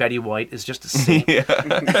 and Betty White is just a saint.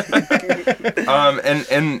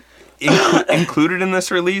 And included in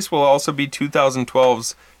this release will also be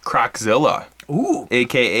 2012's Croczilla. Ooh.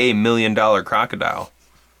 A.K.A. $1 Million Crocodile.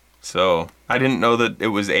 So... I didn't know that it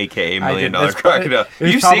was A.K.A. $1 Million Crocodile.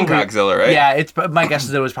 You've seen Croczilla, right? Yeah, my guess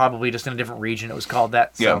is it was probably just in a different region. It was called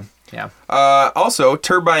that. So, yeah. Also,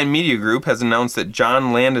 Turbine Media Group has announced that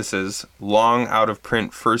John Landis's long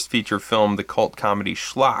out-of-print first feature film, the cult comedy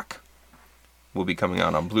Schlock, will be coming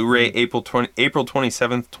out on Blu-ray April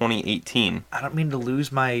 27th, 2018. I don't mean to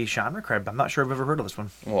lose my genre cred, but I'm not sure I've ever heard of this one.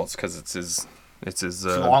 Well, it's because it's his... It's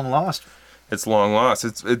long lost. It's long lost.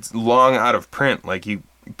 It's long out of print. Like, you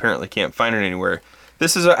apparently can't find it anywhere.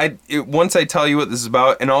 This is once I tell you what this is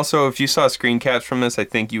about, and also if you saw screen caps from this, I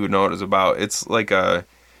think you would know what it's about. It's like a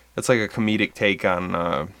comedic take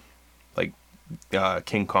on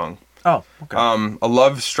King Kong. Oh, okay. A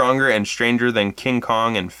love stronger and stranger than King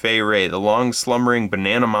Kong and Fay Ray, the long slumbering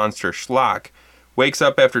banana monster Schlock, wakes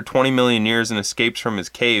up after 20 million years and escapes from his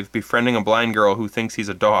cave, befriending a blind girl who thinks he's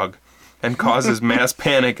a dog, and causes mass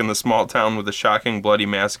panic in the small town with a shocking bloody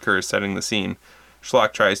massacre setting the scene.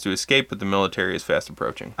 Schlock tries to escape, but the military is fast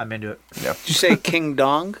approaching. I'm into it. Yeah. Did you say King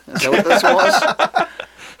Dong? Is that what this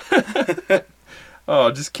was?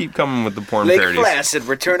 Oh, just keep coming with the porn Lake parodies. Placid,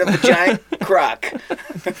 Return of the Giant Croc.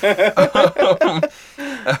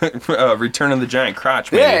 Return of the Giant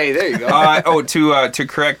Crotch, maybe. Hey, there you go. To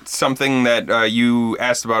correct something that you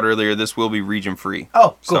asked about earlier, this will be region free.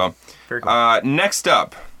 Oh, cool. So, Very cool. next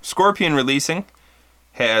up, Scorpion Releasing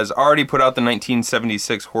has already put out the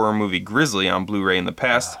 1976 horror movie Grizzly on Blu-ray in the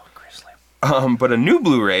past. Oh, Grizzly. But a new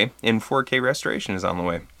Blu-ray in 4K restoration is on the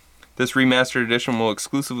way. This remastered edition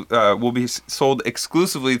will be sold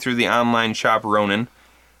exclusively through the online shop Ronin,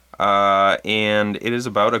 and it is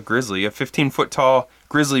about a grizzly, a 15-foot tall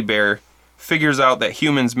grizzly bear, figures out that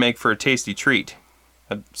humans make for a tasty treat.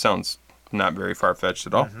 That sounds not very far-fetched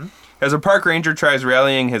at all. Mm-hmm. As a park ranger tries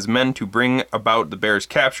rallying his men to bring about the bear's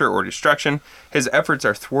capture or destruction, his efforts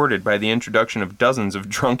are thwarted by the introduction of dozens of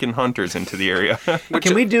drunken hunters into the area.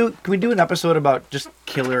 Can we do an episode about just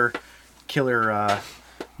killer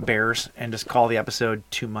bears and just call the episode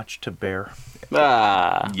Too Much to Bear?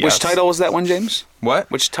 Yes. Which title was that one, James? What?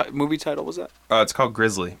 Which movie title was that? It's called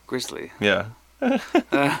Grizzly. Grizzly. Yeah.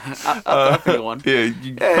 I'll think of one. Yeah,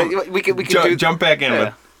 we can jump back in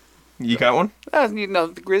with. You got one?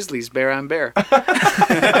 The Grizzlies, bear on bear.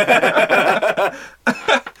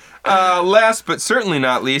 Last but certainly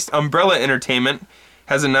not least, Umbrella Entertainment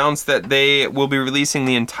has announced that they will be releasing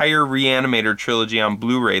the entire Reanimator trilogy on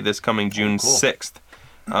Blu-ray this coming June 6th.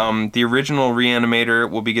 The original Reanimator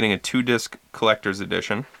will be getting a 2-disc collector's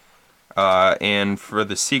edition. And for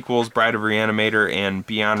the sequels, Bride of Reanimator and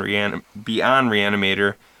Beyond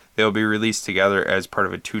Reanimator, they'll be released together as part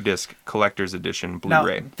of a 2-disc collector's edition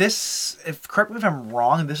Blu-ray. Now, correct me if I'm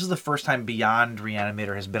wrong, this is the first time Beyond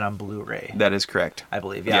Reanimator has been on Blu-ray. That is correct. I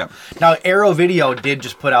believe, yeah. Now, Arrow Video did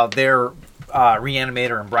just put out their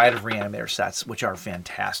Reanimator and Bride of Reanimator sets, which are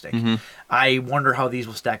fantastic. Mm-hmm. I wonder how these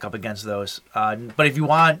will stack up against those. But if you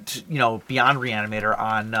want, Beyond Reanimator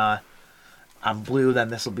on Blue, then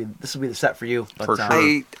this will be the set for you. But, for sure.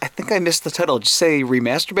 I think I missed the title. Did you say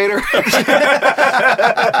Remasturbator?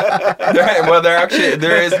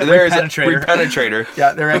 There is Repenetrator.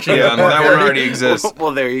 Yeah, they're actually. Yeah, that one already exists.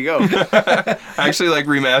 Well, there you go. I actually like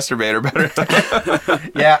Remasturbator better.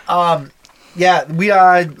 Yeah. We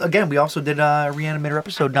we also did a Reanimator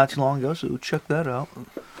episode not too long ago, so check that out.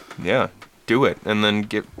 Yeah. Do it, and then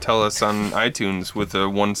tell us on iTunes with a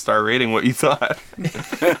 1-star rating what you thought.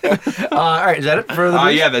 All right, is that it for the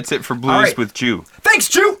blues? Yeah, that's it for Blues with Jew. Thanks,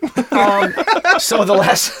 Jew. So the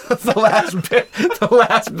last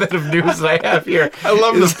bit of news that I have here. I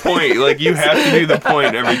love the point. Like, you have to do the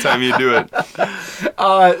point every time you do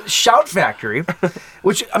it. Shout Factory,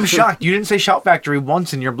 which I'm shocked you didn't say Shout Factory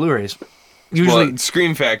once in your Blu-rays. Usually,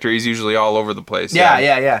 Scream Factory is usually all over the place.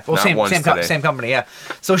 Yeah. Well, Not same company, yeah.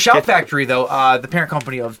 So Shout Factory, though, the parent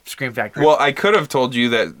company of Scream Factory. Well, I could have told you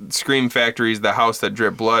that Scream Factory's The House That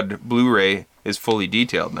Dripped Blood Blu-ray is fully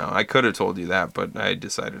detailed now. I could have told you that, but I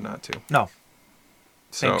decided not to. No.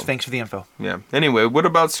 So, thanks for the info. Yeah. Anyway, what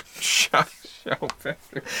about Shout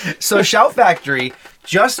Factory? So Shout Factory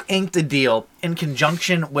just inked a deal in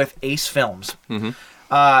conjunction with Ace Films. Mm-hmm.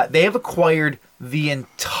 They have acquired the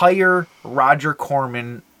entire Roger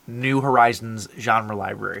Corman New Horizons genre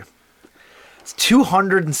library. It's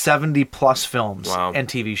 270 plus films and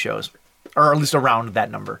TV shows, or at least around that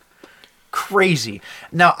number. Crazy.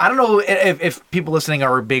 Now, I don't know if people listening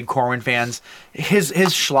are big Corman fans. His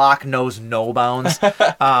schlock knows no bounds.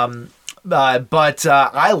 But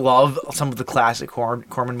I love some of the classic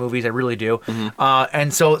Corman movies. I really do. Mm-hmm.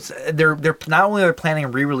 And so they're not only are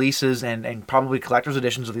planning re-releases and probably collector's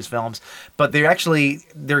editions of these films, but they're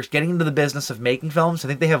getting into the business of making films. I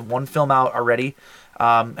think they have one film out already.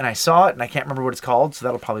 And I saw it, and I can't remember what it's called, so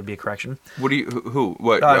that'll probably be a correction.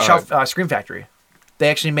 What? Scream Factory. They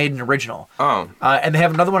actually made an original. Oh. And they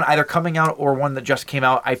have another one either coming out or one that just came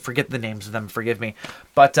out. I forget the names of them, forgive me.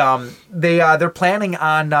 But they're planning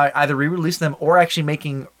on either re-releasing them or actually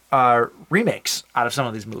making remakes out of some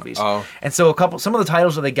of these movies. Oh. And so some of the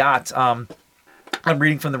titles that they got, I'm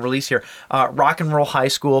reading from the release here. Rock and Roll High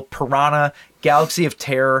School, Piranha, Galaxy of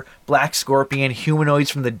Terror, Black Scorpion,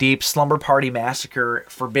 Humanoids from the Deep, Slumber Party Massacre,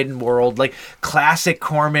 Forbidden World, like classic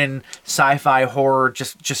Corman sci-fi horror,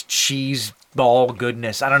 just cheese ball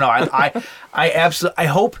goodness. I don't know. I absolutely, I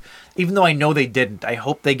hope, even though I know they didn't, I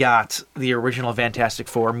hope they got the original Fantastic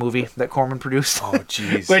Four movie that Corman produced. Oh,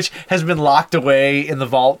 jeez. Which has been locked away in the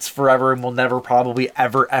vaults forever and will never probably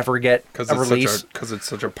ever get a release. Because it's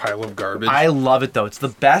such a pile of garbage. I love it though. It's the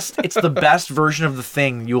best. It's the best version of the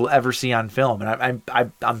Thing you will ever see on film, and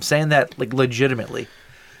I'm saying that like legitimately.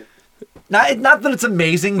 Not that it's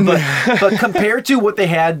amazing, but compared to what they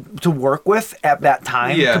had to work with at that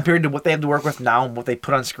time, compared to what they have to work with now and what they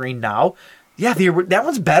put on screen now, yeah, that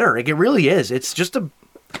one's better. Like, it really is. It's just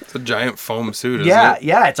it's a giant foam suit, isn't it?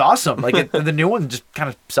 Yeah, it's awesome. Like the new one just kind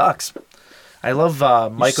of sucks. I love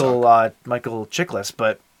Michael Chiklis,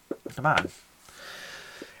 but come on.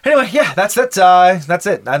 Anyway, yeah, that's it.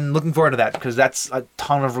 I'm looking forward to that because that's a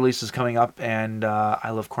ton of releases coming up, and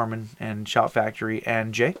I love Corman and Shout Factory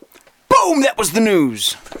and Jay. Boom! That was the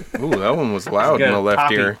news. Ooh, that one was loud in the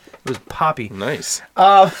left ear. It was poppy. Nice.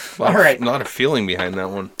 All right. A lot of feeling behind that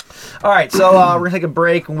one. All right, so we're going to take a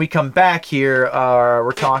break. When we come back here,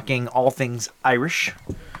 we're talking all things Irish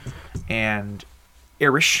and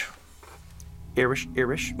I-rish. I-rish.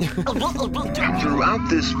 Throughout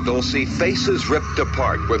this, they'll see faces ripped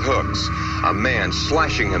apart with hooks, a man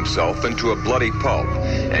slashing himself into a bloody pulp,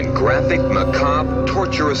 and graphic, macabre,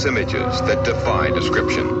 torturous images that defy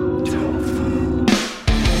description.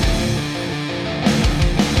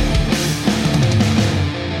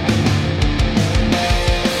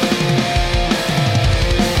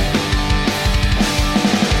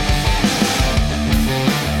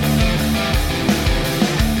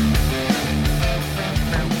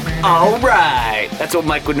 All right. That's what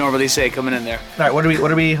Mike would normally say coming in there. All right, what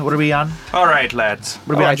are we on? All right, lads.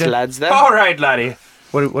 What are we on, Jay? lads, then. All right, laddie.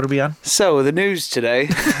 What are we on? So, the news today.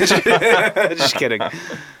 Just kidding.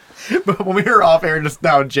 But when we were off air just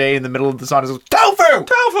now, Jay in the middle of the song is tofu!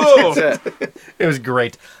 Tofu! It was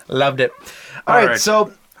great. Loved it. All right,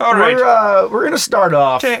 so All right. we're going to start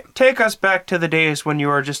off. Take us back to the days when you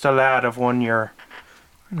were just a lad of 1 year.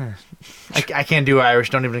 I can't do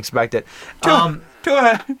Irish, don't even expect it. To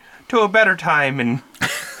a better time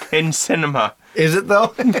in cinema. Is it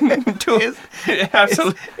though?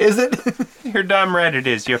 Absolutely. Is it? You're damn right it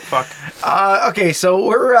is, you fuck. Okay, so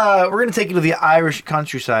we're gonna take you to the Irish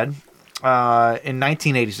countryside in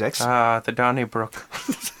 1986. The Donnybrook.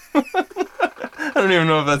 I don't even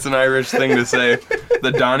know if that's an Irish thing to say.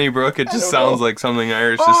 The Donnybrook, it just sounds like something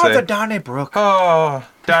Irish to say. Oh, the Donnybrook. Oh,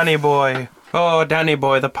 Donny boy. Oh, Danny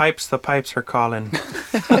boy, the pipes are calling.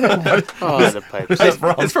 The pipes.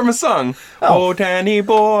 It's from a song. Oh, Danny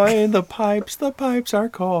boy, the pipes are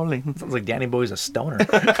calling. Sounds like Danny Boy's a stoner.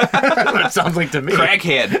 That's what it sounds like to me.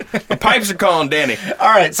 Crackhead. The pipes are calling Danny. All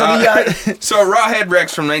right, so so Rawhead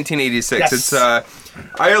Rex from 1986. Yes. It's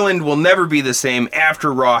Ireland will never be the same after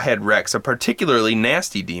Rawhead Rex, a particularly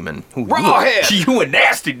nasty demon. Ooh, Rawhead! You a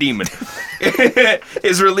nasty demon.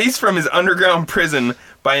 Is released from his underground prison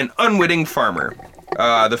by an unwitting farmer.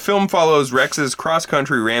 The film follows Rex's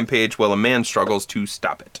cross-country rampage while a man struggles to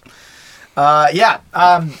stop it.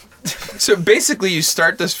 So basically, you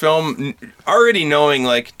start this film already knowing,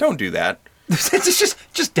 like, don't do that.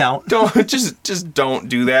 just don't. Just don't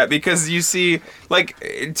do that, because you see, like,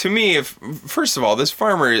 to me, first of all, this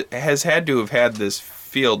farmer has had to have had this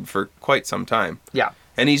field for quite some time. Yeah.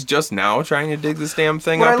 And he's just now trying to dig this damn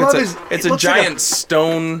thing What up. I love It's is a giant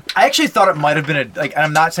stone. I actually thought it might have been and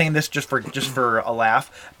I'm not saying this just for a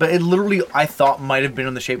laugh, but it literally I thought might have been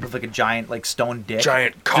in the shape of like a giant like stone dick,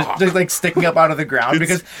 Giant cock. just like sticking up out of the ground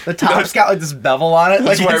because the top's got like this bevel on it.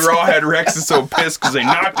 That's like, why Rawhead Rex is so pissed, because they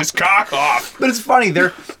knocked his cock off. But it's funny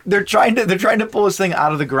they're trying to pull this thing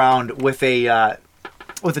out of the ground with a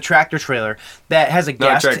tractor trailer that has a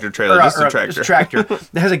gas tractor trailer, just a tractor. Just a tractor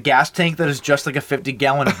that has a gas tank that is just like a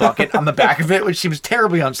 50-gallon bucket on the back of it, which seems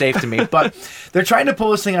terribly unsafe to me. But they're trying to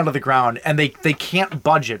pull this thing out of the ground, and they can't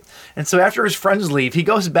budge it. And so after his friends leave, he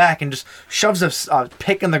goes back and just shoves a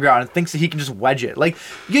pick in the ground and thinks that he can just wedge it. Like,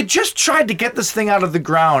 you just tried to get this thing out of the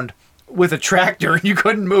ground with a tractor and you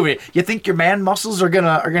couldn't move it. You think your man muscles are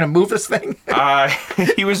gonna move this thing?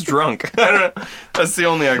 He was drunk. I don't know. That's the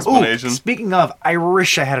only explanation. Ooh, speaking of, I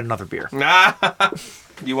wish I had another beer.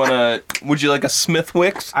 Would you like a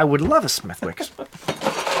Smithwick's? I would love a Smithwick's.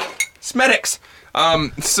 Smethwick's.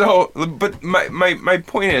 But my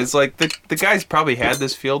point is, like, the guy's probably had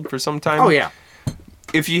this field for some time. Oh yeah.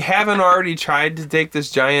 If you haven't already tried to take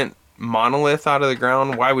this giant monolith out of the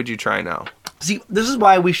ground, why would you try now? See, this is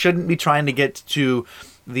why we shouldn't be trying to get to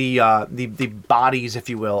the bodies, if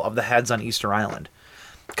you will, of the heads on Easter Island,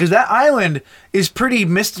 because that island is pretty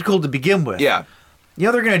mystical to begin with. Yeah. You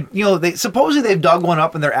know, they're gonna, you know, they supposedly they've dug one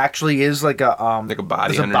up and there actually is like a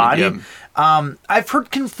body. There's a body. I've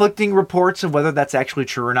heard conflicting reports of whether that's actually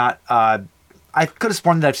true or not. I could have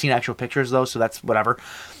sworn that I've seen actual pictures though, so that's whatever.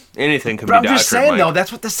 Anything can but be I'm just doctored, saying Mike. though,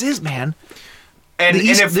 that's what this is, man. And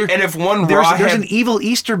if one there's rawhead, an evil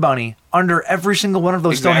Easter bunny under every single one of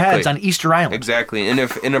those stone heads on Easter Island. Exactly. And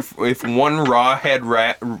if one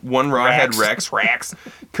rawhead Rex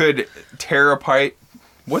could tear apart,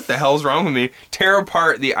 what the hell's wrong with me? Tear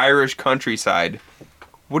apart the Irish countryside.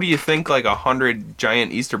 What do you think? Like 100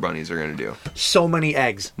 giant Easter bunnies are gonna do? So many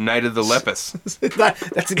eggs. Night of the Lepus.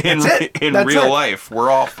 that's it. In That's real it. life,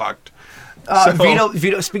 we're all fucked.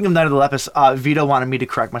 Vito, speaking of Night of the Lepus, Vito wanted me to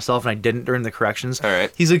correct myself, and I didn't during the corrections. All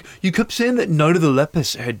right. He's like, you kept saying that Night of the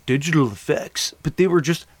Lepus had digital effects, but they were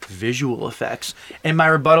just visual effects. And my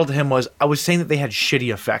rebuttal to him was, I was saying that they had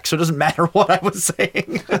shitty effects, so it doesn't matter what I was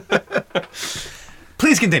saying.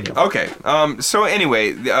 Please continue. Okay. So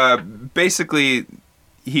anyway, basically,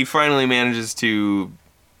 he finally manages to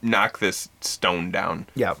knock this stone down.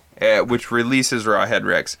 Yeah. Which releases Rawhead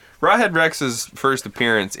Rex. Rawhead Rex's first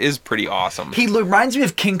appearance is pretty awesome. He reminds me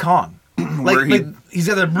of King Kong. Where he's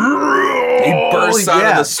got the... He bursts out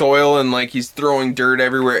of the soil and like he's throwing dirt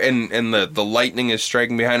everywhere, and the lightning is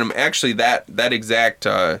striking behind him. Actually, that exact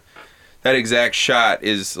shot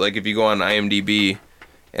is like if you go on IMDb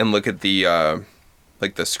and look at the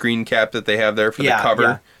like the screen cap that they have there for the cover.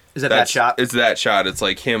 Yeah. Is that shot? It's that shot. It's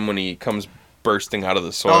like him when he comes bursting out of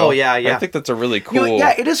the soil. Oh yeah. I think that's a really cool. You know,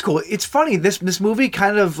 yeah, it is cool. It's funny. This movie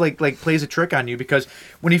kind of like plays a trick on you because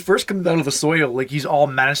when he first comes out of the soil, like he's all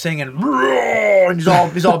menacing and he's all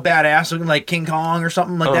badass, looking like King Kong or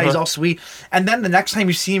something like that. He's all sweet. And then the next time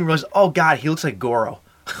you see him, you realize, oh god, he looks like Goro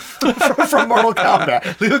from Mortal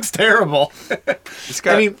Kombat. He looks terrible.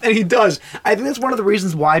 And he does. I think that's one of the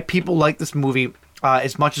reasons why people like this movie.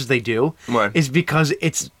 As much as they do, is because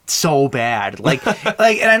it's so bad. I'm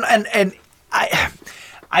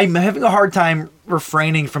having a hard time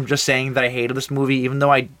refraining from just saying that I hated this movie, even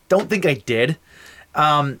though I don't think I did.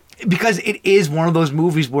 Because it is one of those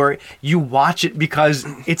movies where you watch it because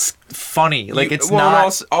it's funny. Like it's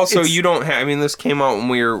not. Also, you don't have. I mean, this came out when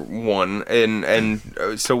we were 1,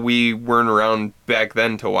 and so we weren't around back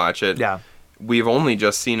then to watch it. Yeah. We've only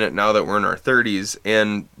just seen it now that we're in our 30s,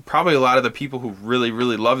 and probably a lot of the people who really,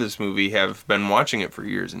 really love this movie have been watching it for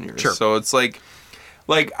years and years. Sure. So it's like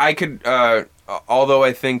I could, although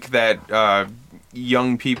I think that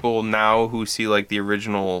young people now who see like the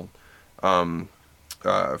original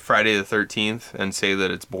Friday the 13th and say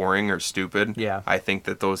that it's boring or stupid, I think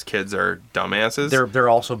that those kids are dumbasses. They're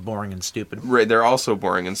also boring and stupid. Right, they're also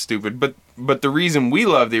boring and stupid. But the reason we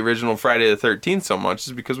love the original Friday the 13th so much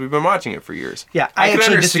is because we've been watching it for years. Yeah, I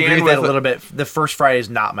actually disagree with that a little bit. The first Friday is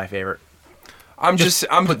not my favorite. I'm using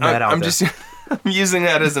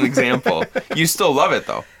that as an example. You still love it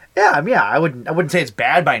though. Yeah, I mean, I wouldn't say it's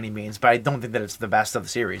bad by any means, but I don't think that it's the best of the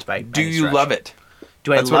series. Do you love it?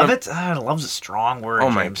 Do I love it? Love's a strong word. Oh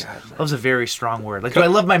my James. god, love's a very strong word. Like, do I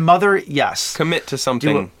love my mother? Yes. Commit to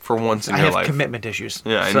something for once in your life. I have commitment issues.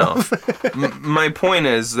 Yeah, I know. My point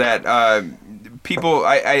is that people,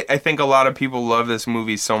 I think a lot of people love this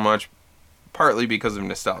movie so much, partly because of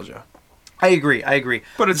nostalgia. I agree.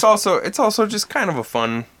 But it's also just kind of a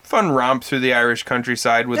fun romp through the Irish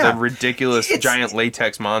countryside with a ridiculous giant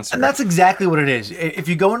latex monster. And that's exactly what it is. If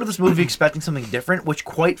you go into this movie expecting something different, which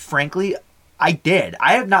quite frankly, I did.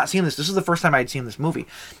 I have not seen this. This is the first time I had seen this movie.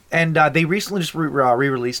 And they recently just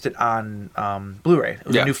re-released it on Blu-ray. It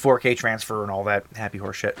was a new 4K transfer and all that happy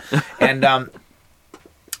horse shit. And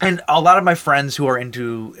and a lot of my friends who are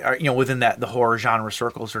into, within the horror genre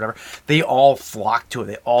circles or whatever, they all flocked to it.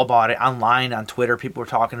 They all bought it online, on Twitter. People were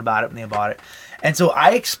talking about it and they bought it. And so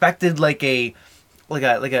I expected like an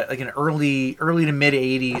early to mid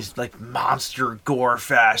 80s like monster gore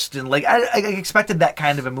fest, and like I expected that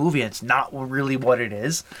kind of a movie, and it's not really what it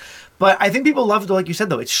is. But I think people love it, like you said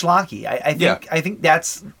though, it's schlocky. I think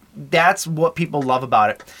that's what people love about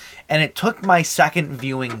it. And it took my second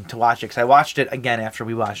viewing to watch it, because I watched it again after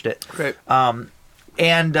we watched it. Right.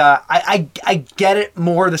 And I get it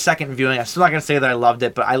more the second viewing. I'm still not going to say that I loved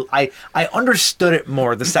it, but I understood it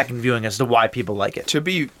more the second viewing as to why people like it. To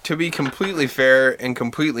be completely fair and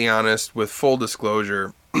completely honest, with full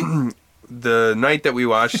disclosure, the night that we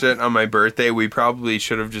watched it on my birthday, we probably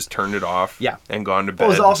should have just turned it off. Yeah. And gone to bed. It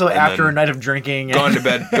was also after a night of drinking. Gone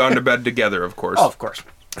to bed together, of course. Oh, of course.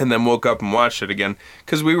 And then woke up and watched it again,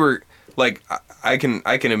 because we were like, I can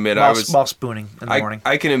admit while spooning in the morning.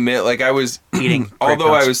 I can admit, like, I was eating.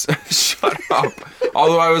 Although I was shut up.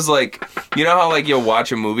 Although I was like, you know how like you'll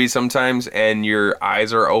watch a movie sometimes and your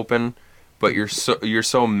eyes are open, but you're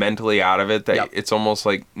so mentally out of it that it's almost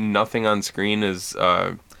like nothing on screen is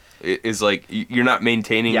like you're not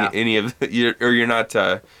maintaining any of you're not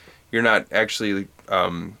actually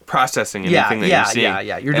processing anything that you're seeing.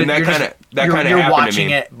 Yeah. You're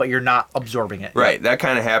watching it, but you're not absorbing it. Right. That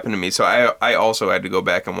kind of happened to me. So I also had to go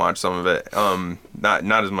back and watch some of it.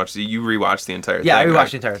 Not as much. You rewatched the entire thing. Yeah, I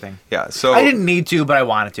rewatched the entire thing. Yeah. So I didn't need to, but I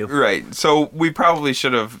wanted to. Right. So we probably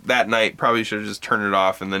should have that night. Probably should have just turned it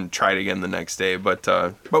off and then tried again the next day. But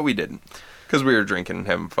we didn't because we were drinking and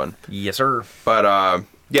having fun. Yes, sir. But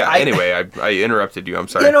yeah. Anyway, I interrupted you. I'm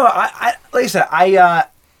sorry. You know, I like I said,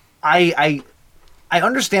 I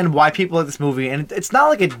understand why people like this movie, and it's not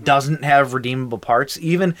like it doesn't have redeemable parts,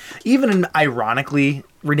 even ironically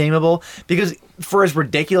redeemable, because for as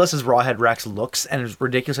ridiculous as Rawhead Rex looks, and as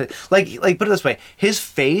ridiculous, like put it this way, his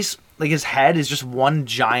face, like his head is just one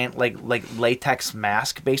giant like latex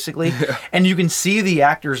mask basically, and you can see the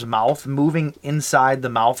actor's mouth moving inside the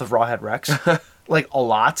mouth of Rawhead Rex. Like a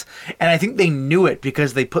lot, and I think they knew it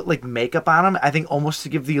because they put like makeup on him. I think almost to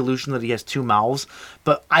give the illusion that he has two mouths.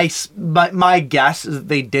 But my guess is that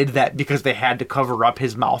they did that because they had to cover up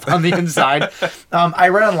his mouth on the inside. I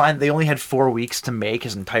read online they only had 4 weeks to make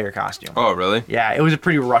his entire costume. Oh, really? Yeah, it was a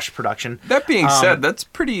pretty rushed production. That being said, that's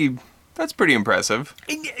pretty impressive.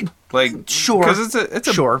 Like, sure, because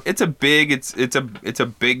it's a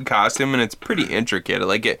big costume and it's pretty intricate.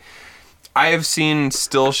 Like it. I have seen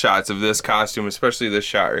still shots of this costume, especially this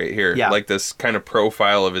shot right here. Yeah. Like this kind of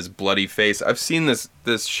profile of his bloody face. I've seen this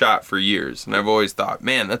shot for years, and I've always thought,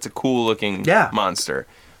 man, that's a cool looking monster.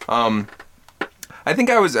 I think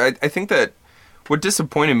that what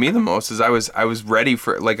disappointed me the most is I was ready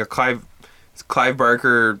for like a Clive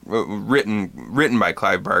Barker written by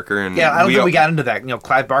Clive Barker, and I don't think we got into that. You know,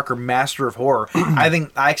 Clive Barker, master of horror. I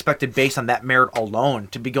expected based on that merit alone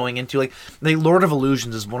to be going into like Lord of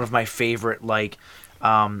Illusions is one of my favorite like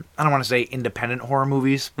I don't want to say independent horror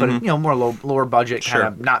movies, but you know, more lower budget, kind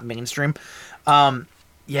of not mainstream. Lord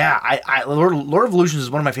of Illusions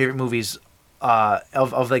is one of my favorite movies.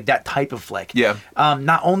 Of like that type of flick. Yeah.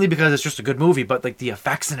 Not only because it's just a good movie, but like the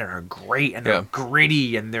effects in it are great and they're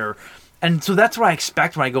gritty and so that's what I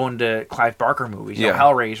expect when I go into Clive Barker movies, you know,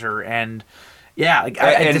 Hellraiser, and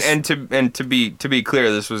to be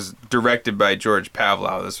clear, this was directed by George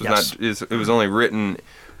Pavlov. This was not. It was only written.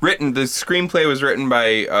 The screenplay was written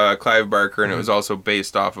by Clive Barker, and it was also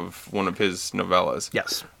based off of one of his novellas.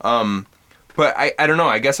 Yes. But I don't know.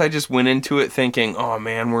 I guess I just went into it thinking, oh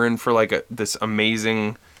man, we're in for like this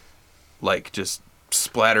amazing, like just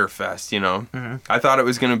splatterfest, you know. Mm-hmm. I thought it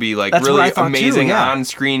was going to be like really amazing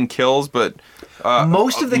on-screen kills, but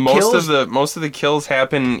most of the kills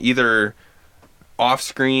happen either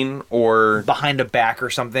off-screen or behind a back or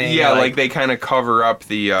something. Yeah, like they kind of cover up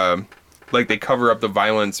the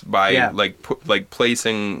violence by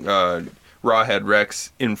placing Rawhead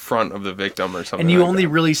Rex in front of the victim or something. And you like only that.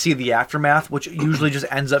 really see the aftermath, which usually just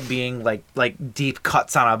ends up being like deep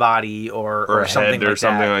cuts on a body or something like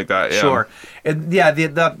something that. like that. Yeah. Sure. And yeah,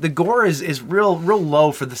 the gore is real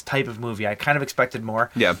low for this type of movie. I kind of expected more.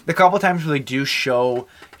 Yeah. The couple of times where they do show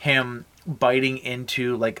him biting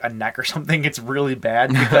into like a neck or something, it's really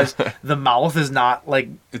bad because the mouth is not like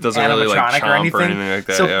it doesn't animatronic really like or anything. Like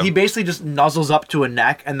that, so he basically just nuzzles up to a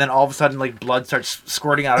neck, and then all of a sudden like blood starts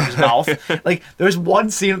squirting out of his mouth. Like there's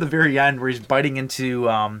one scene at the very end where he's biting into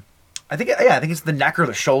I think it's the neck or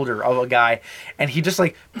the shoulder of a guy, and he just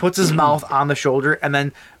like puts his mouth on the shoulder, and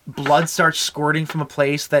then blood starts squirting from a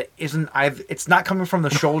place that isn't. It's not coming from the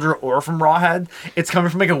shoulder or from Rawhead. It's coming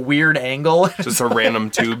from like a weird angle. Just a random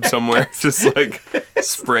tube somewhere, just like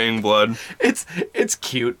spraying blood. It's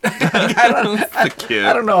cute.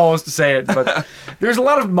 I don't know how else to say it, but there's a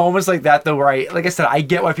lot of moments like that though where I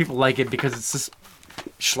get why people like it because it's just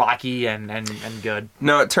schlocky and good.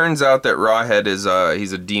 No, it turns out that Rawhead is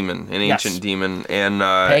he's a demon, an ancient demon, and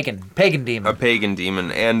pagan demon, a pagan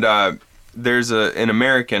demon, and there's an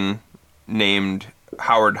American named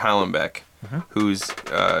Howard Hallenbeck who's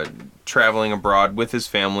traveling abroad with his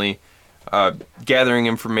family, gathering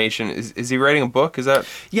information. Is he writing a book? Is that?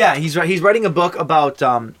 Yeah, he's writing a book about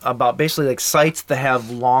basically like sites that have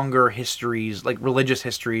longer histories, like religious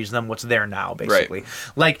histories, than what's there now. Basically,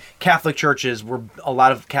 like a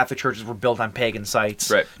lot of Catholic churches were built on pagan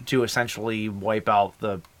sites to essentially wipe out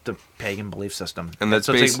the pagan belief system. And that's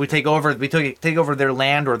so we take over their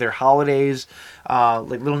land or their holidays.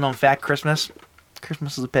 Like little known fact, Christmas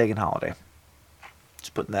is a pagan holiday.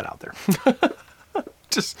 Just putting that out there.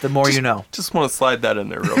 The more you know. Just want to slide that in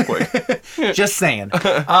there real quick. Just saying.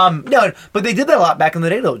 No, but they did that a lot back in the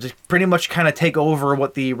day, though. Just pretty much kind of take over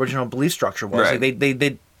what the original belief structure was. Right. Like they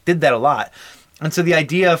did that a lot. And so the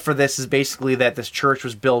idea for this is basically that this church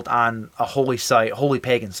was built on a holy site, holy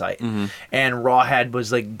pagan site. Mm-hmm. And Rawhead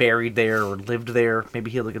was like buried there or lived there. Maybe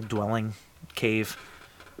he had like a dwelling, cave,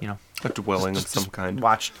 you know. A dwelling of some kind.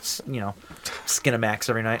 Watched, you know, Skinamax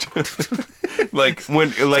every night. Like when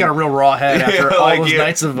He's got a real raw head after all those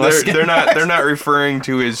nights of they're not referring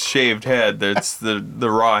to his shaved head. That's the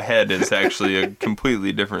raw head is actually a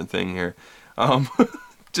completely different thing here.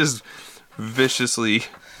 Just viciously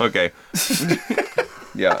okay.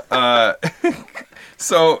 Yeah.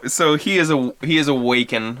 So he is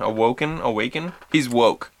awoken. He's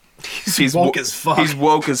woke. He's woke as fuck. He's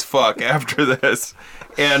woke as fuck after this,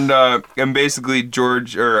 and basically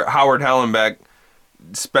Howard Hallenbeck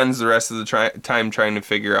spends the rest of the time trying to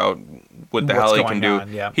figure out what the hell he can do.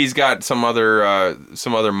 Yeah. He's got some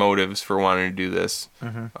other motives for wanting to do this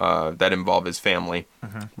that involve his family,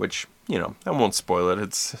 which I won't spoil it.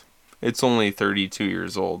 It's only 32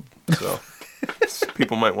 years old, so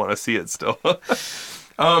people might want to see it still.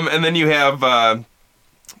 And then you have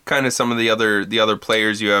kind of some of the other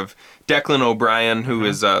players. You have Declan O'Brien, who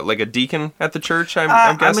is like a deacon at the church,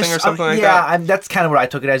 I'm guessing, or something like that. Yeah, that's kind of what I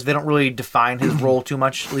took it as. They don't really define his role too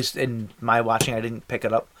much, at least in my watching. I didn't pick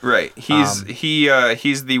it up. Right. He's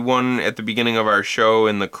the one at the beginning of our show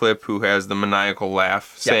in the clip who has the maniacal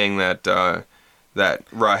laugh, saying that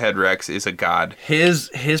Rawhead Rex is a god. His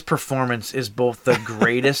performance is both the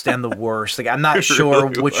greatest and the worst. Like I'm not sure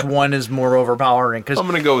which one is more overpowering. Cause I'm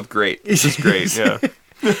gonna go with great. This is great. Yeah.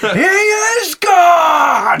 He is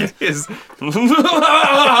God. He's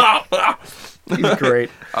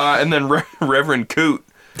great. And then Reverend Coot.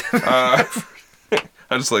 I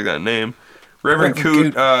just like that name, Reverend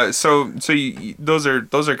Coot. Those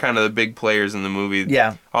are kind of the big players in the movie.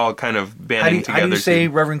 Yeah. All kind of banding together. How do you say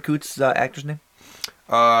Reverend Coot's actor's name?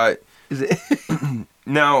 Is it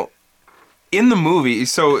now? In the movie,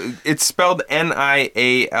 so it's spelled Niall.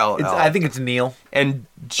 I think it's Neil. And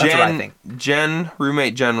Jen, that's what I think.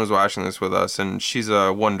 Roommate Jen was watching this with us, and she's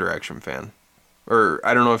a One Direction fan. Or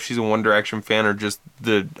I don't know if she's a One Direction fan or just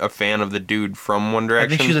a fan of the dude from One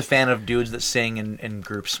Direction. I think she's a fan of dudes that sing in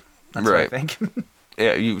groups. That's right. what I think.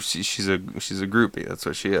 Yeah, she's a groupie. That's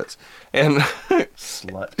what she is. And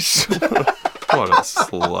slut. What a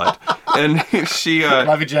slut. And she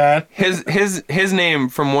love you, Jen. His name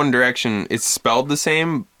from One Direction is spelled the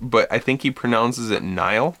same, but I think he pronounces it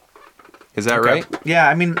Niall. Is that right? Yeah,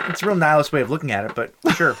 I mean it's a real nihilist way of looking at it, but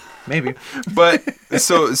sure, maybe. But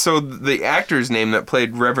so the actor's name that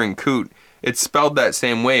played Reverend Coot, it's spelled that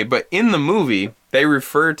same way, but in the movie they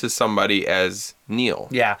refer to somebody as Neil.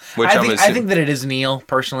 Yeah, which I think that it is Neil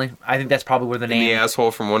personally. I think that's probably where the name. And the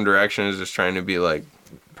asshole from One Direction is just trying to be like.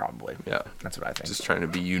 Probably. Yeah, that's what I think. Just trying to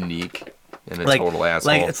be unique and a total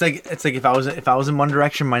asshole. Like it's like if I was in One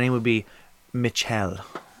Direction, my name would be Mitchell.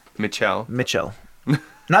 Mitchell.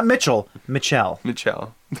 Not Mitchell. Mitchell.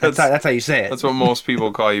 Mitchell. That's how you say it. That's what most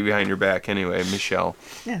people call you behind your back anyway, Michelle.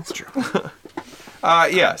 Yeah, that's true.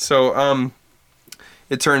 Yeah. So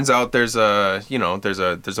it turns out there's a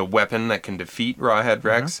weapon that can defeat Rawhead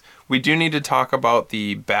Rex. Mm-hmm. We do need to talk about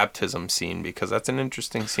the baptism scene because that's an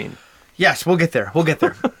interesting scene. Yes, we'll get there. We'll get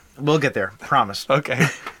there. Promise. Okay.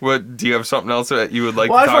 What do you have something else that you would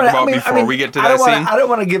like to talk about before we get to that scene? I don't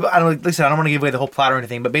want to give away the whole plot or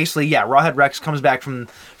anything. But basically, yeah, Rawhead Rex comes back from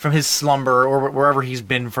his slumber or wherever he's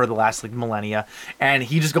been for the last millennia, and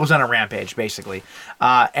he just goes on a rampage basically.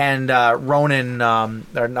 Declan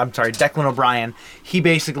O'Brien, he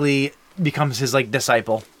basically becomes his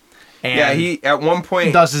disciple. And yeah, he at one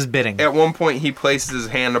point does his bidding. At one point, he places his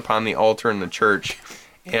hand upon the altar in the church.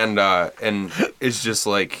 And it's just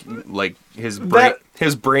like his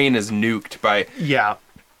brain is nuked by. Yeah.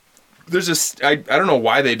 There's I don't know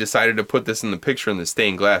why they decided to put this in the picture in the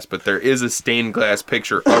stained glass, but there is a stained glass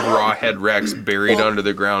picture of Rawhead Rex buried under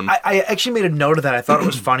the ground. I actually made a note of that. I thought it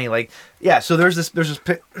was funny. So there's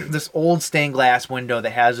this old stained glass window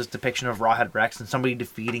that has this depiction of Rawhead Rex and somebody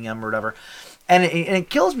defeating him or whatever. And it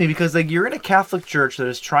kills me because you're in a Catholic church that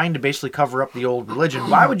is trying to basically cover up the old religion.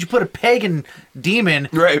 Why would you put a pagan demon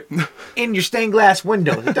in your stained glass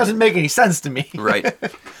window? It doesn't make any sense to me. Right.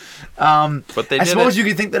 But they did. I suppose you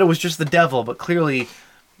could think that it was just the devil, but clearly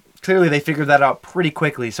they figured that out pretty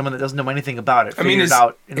quickly. Someone that doesn't know anything about it figured it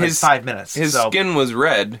out in 5 minutes. His skin was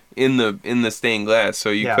red in the stained glass, so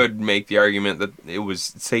you could make the argument that it was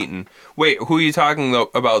Satan. Wait, who are you talking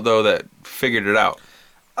about though that figured it out?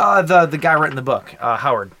 The guy writing the book,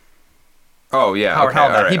 Howard. Oh yeah, Howard okay,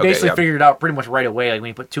 Hell. all right, He basically okay, yeah. figured it out pretty much right away. Like when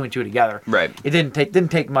he put 2 and 2 together. Right. It didn't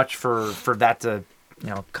take much for that to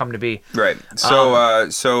come to be. Right. So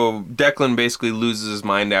so Declan basically loses his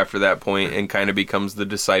mind after that point and kind of becomes the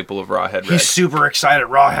disciple of Rawhead Rex. He's super excited.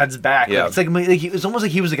 Rawhead's back. Yeah. It's it's almost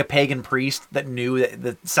like he was like a pagan priest that knew that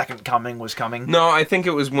the second coming was coming. No, I think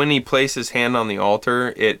it was when he placed his hand on the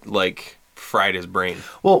altar, it like fried his brain.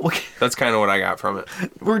 Well, that's kind of what I got from it.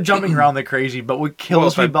 We're jumping around like crazy, but what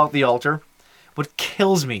kills me about the altar, what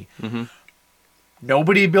kills me,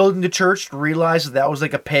 nobody building the church realized that was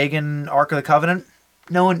like a pagan Ark of the Covenant.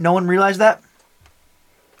 No one realized that.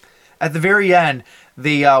 At the very end,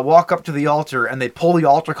 they walk up to the altar and they pull the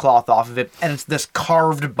altar cloth off of it, and it's this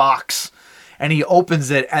carved box. And he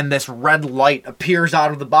opens it, and this red light appears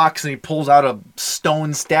out of the box, and he pulls out a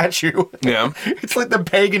stone statue. Yeah. It's like the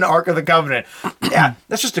pagan Ark of the Covenant. Yeah,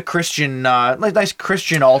 that's just a Christian, nice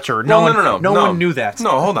Christian altar. No one knew that.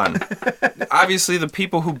 No, hold on. Obviously, the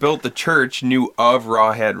people who built the church knew of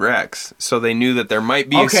Rawhead Rex, so they knew that there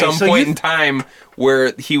might be some point in time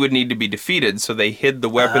where he would need to be defeated, so they hid the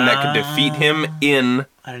weapon that could defeat him in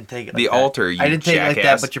I didn't take it like the that. altar, I didn't take it like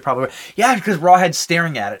that, but you're probably right. Yeah, because Rawhead's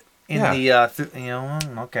staring at it. Okay.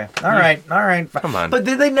 All right. Come on. But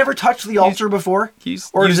did they never touch the altar before?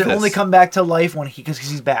 Or does it only come back to life when because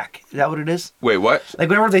he's back? Is that what it is? Wait, what? Like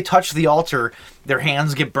whenever they touch the altar, their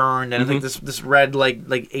hands get burned, and like this red like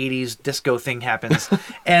 80s disco thing happens,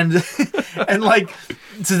 and like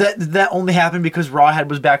so that only happened because Rawhead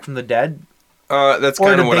was back from the dead. That's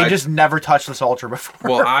kind of what they just never touched this altar before.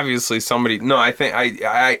 Well, obviously somebody. No, I think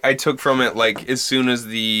I took from it like as soon as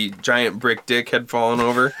the giant brick dick had fallen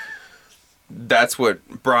over. That's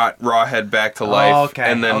what brought Rawhead back to life. Oh, okay.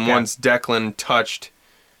 And then once Declan touched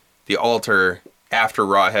the altar after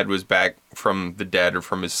Rawhead was back from the dead or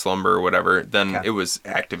from his slumber or whatever, then it was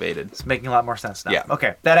activated. It's making a lot more sense now. Yeah.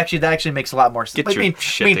 Okay. That actually makes a lot more sense. Get your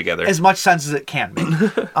shit together. As much sense as it can make.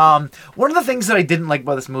 One of the things that I didn't like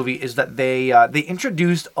about this movie is that they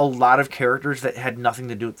introduced a lot of characters that had nothing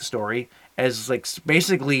to do with the story as like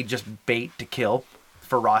basically just bait to kill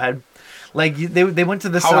for Rawhead. Like they went to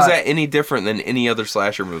this. How is that any different than any other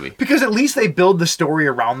slasher movie? Because at least they build the story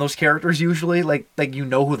around those characters usually. Like you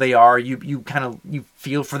know who they are. You kind of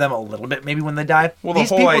feel for them a little bit maybe when they die. Well, these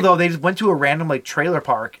people though, they just went to a random like trailer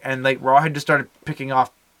park and like Rawhead just started picking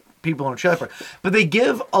off people in a trailer park. But they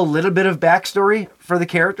give a little bit of backstory for the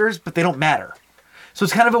characters, but they don't matter. So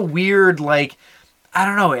it's kind of a weird like. I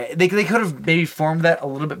don't know. They could have maybe formed that a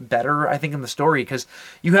little bit better, I think, in the story because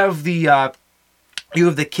you have the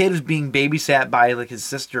kid who's being babysat by like his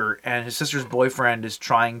sister, and his sister's boyfriend is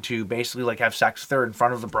trying to basically like have sex with her in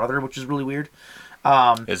front of the brother, which is really weird.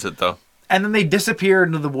 Is it though? And then they disappear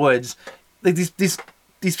into the woods. Like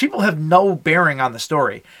these people have no bearing on the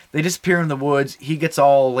story. They disappear in the woods. He gets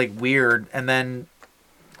all like weird, and then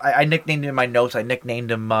I nicknamed him in my notes. I nicknamed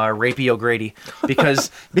him Rapey O'Grady because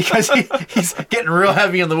he's getting real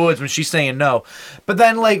heavy in the woods when she's saying no. But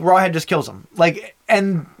then like Rawhead just kills him. Like,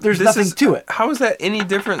 and there's nothing to it. How is that any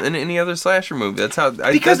different than any other slasher movie? That's how.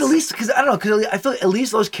 Because I don't know. Because I feel like at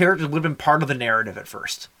least those characters would have been part of the narrative at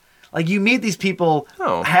first. Like you meet these people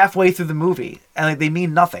halfway through the movie, and like they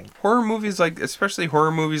mean nothing. Horror movies especially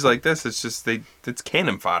horror movies like this, it's just it's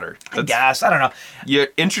cannon fodder. I guess I don't know. You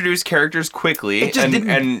introduce characters quickly,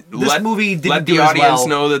 and let the audience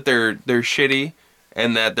know that they're shitty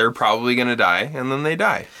and that they're probably gonna die, and then they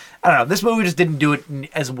die. I don't know. This movie just didn't do it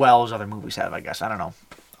as well as other movies have. I guess I don't know.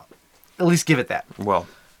 At least give it that. Well,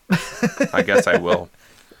 I guess I will.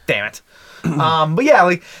 Damn it. But yeah,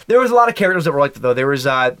 like there was a lot of characters that were like that though. There was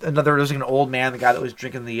an old man, the guy that was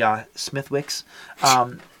drinking the Smithwicks.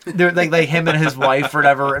 They're like him and his wife or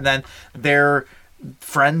whatever, and then their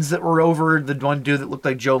friends that were over. The one dude that looked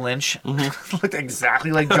like Joe Lynch, looked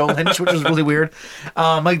exactly like Joe Lynch, which was really weird.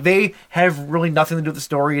 Like they have really nothing to do with the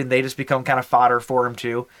story, and they just become kind of fodder for him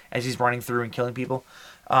too as he's running through and killing people.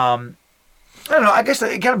 I don't know. I guess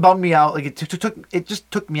it kind of bummed me out. Like it just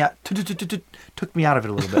took me out of it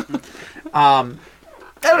a little bit. I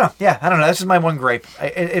don't know. Yeah, I don't know. This is my one gripe.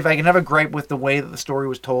 If I can have a gripe with the way that the story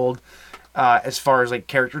was told, as far as like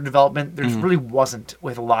character development, there really wasn't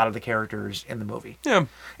with a lot of the characters in the movie. Yeah,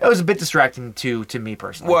 it was a bit distracting to me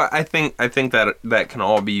personally. Well, I think that can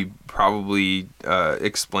all be probably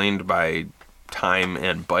explained by time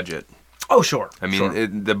and budget. Oh, sure. I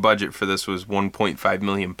mean, the budget for this was 1.5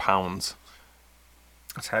 million pounds.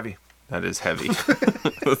 That's heavy. That is heavy.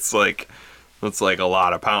 That's like a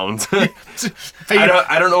lot of pounds. I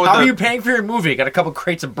don't know. How are you paying for your movie? Got a couple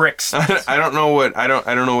crates of bricks. I don't know what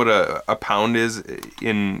a pound is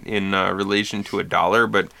in relation to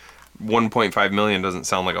 $1, but $1.5 million doesn't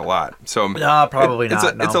sound like a lot. So probably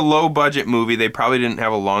not. It's a low budget movie. They probably didn't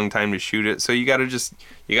have a long time to shoot it. So you got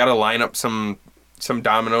to line up some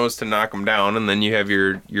dominoes to knock them down, and then you have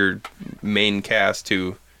your main cast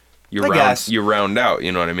to you round out.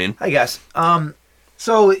 You know what I mean? I guess.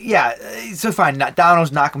 So fine.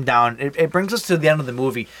 Dominoes knock them down. It brings us to the end of the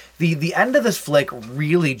movie. The end of this flick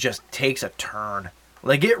really just takes a turn.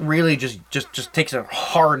 Like, it really just takes a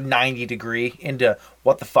hard 90-degree into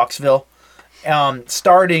what the fucksville.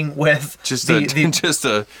 Starting with just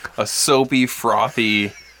a soapy,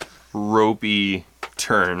 frothy, ropey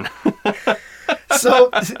turn. So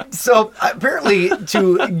apparently,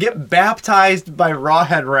 to get baptized by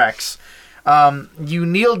Rawhead Rex, you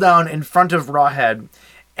kneel down in front of Rawhead,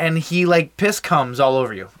 and he like piss comes all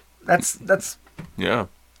over you. That's yeah.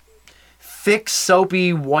 Thick,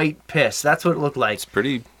 soapy, white piss. That's what it looked like. It's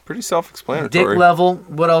pretty self-explanatory. Dick level.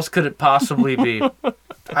 What else could it possibly be?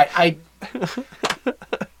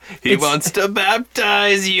 He wants to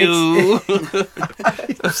baptize you.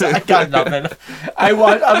 I got nothing. I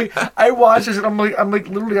watched this, and I'm like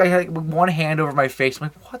literally, I had one hand over my face. I'm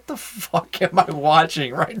like, what the fuck am I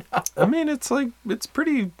watching right now? I mean, it's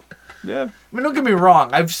pretty. Yeah. I mean, don't get me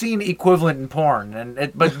wrong. I've seen equivalent in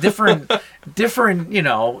porn, but different.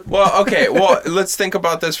 Well, okay. Well, let's think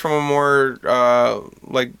about this from a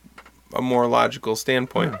more logical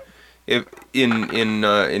standpoint. If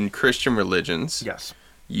in Christian religions, yes,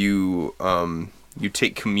 you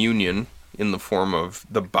take communion in the form of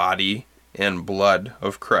the body and blood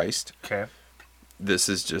of Christ. Okay. This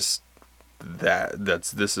is just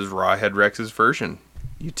this is Rawhead Rex's version.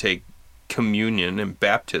 You take communion and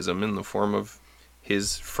baptism in the form of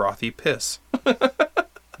his frothy piss.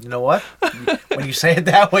 You know what? When you say it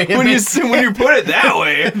that way, when you put it that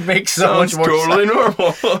way, it makes so much more totally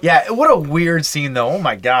sense. Normal. Yeah, what a weird scene though. Oh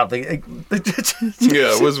my god. Yeah,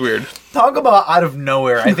 it was weird. Talk about out of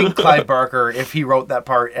nowhere. I think Clive Barker, if he wrote that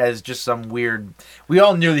part as just some weird, we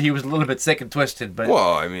all knew that he was a little bit sick and twisted, but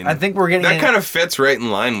well, I mean, I think we're getting that kind of fits right in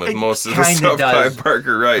line with most of the stuff Clive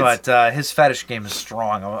Barker writes. But his fetish game is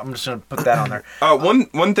strong. I'm just gonna put that on there.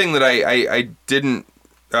 One thing that I didn't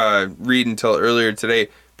read until earlier today.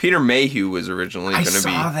 Peter Mayhew was originally going to be. I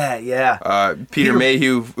saw that, yeah. Peter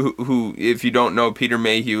Mayhew, who, if you don't know, Peter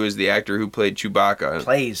Mayhew is the actor who played Chewbacca.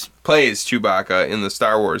 Plays Chewbacca in the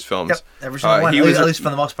Star Wars films. Yep, every single one, at least for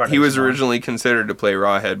the most part. He was originally considered to play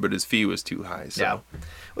Rawhead, but his fee was too high. So yeah,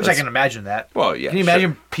 which I can imagine that. Well, yeah. Can you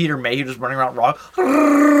imagine Peter Mayhew just running around Raw?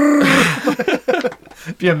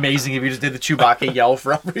 It'd be amazing if you just did the Chewbacca yell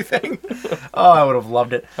for everything. Oh, I would have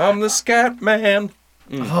loved it. I'm the Scat Man.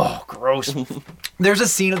 Oh, gross. There's a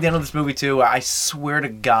scene at the end of this movie, too. I swear to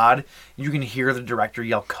God, you can hear the director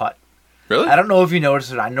yell, cut. Really? I don't know if you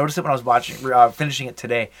noticed it. I noticed it when I was finishing it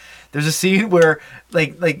today. There's a scene where,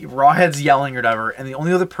 like Rawhead's yelling or whatever, and the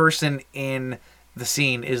only other person in the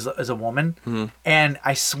scene is a woman. Mm-hmm. And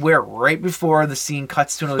I swear, right before the scene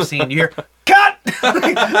cuts to another scene, you hear, cut!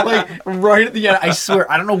 like right at the end. I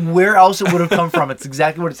swear, I don't know where else it would have come from. It's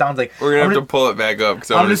exactly what it sounds like. We're gonna have to pull it back up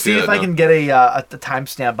because I'm gonna see if I can get a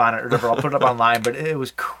timestamp on it or whatever. I'll put it up online. But it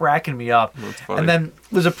was cracking me up. That's funny. And then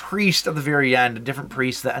there's a priest at the very end, a different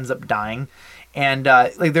priest that ends up dying. And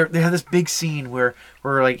like they have this big scene where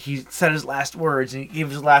like he said his last words and he gave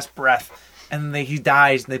his last breath, and he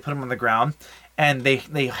dies and they put him on the ground. And they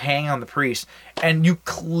hang on the priest, and you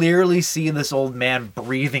clearly see this old man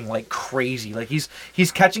breathing like crazy. Like he's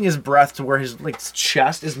catching his breath to where his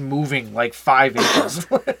chest is moving like 5 inches.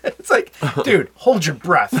 It's like, dude, hold your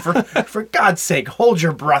breath for God's sake, hold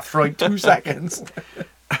your breath for like 2 seconds.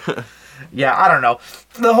 Yeah, I don't know.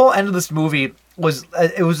 The whole end of this movie was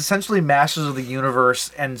essentially Masters of the Universe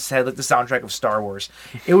and said like the soundtrack of Star Wars.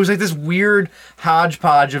 It was like this weird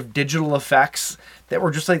hodgepodge of digital effects that were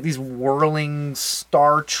just like these whirling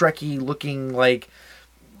Star Trek-y looking like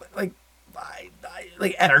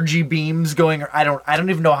energy beams going. I don't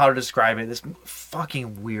even know how to describe it. This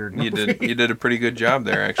fucking weird movie. You did a pretty good job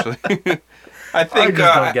there, actually. I think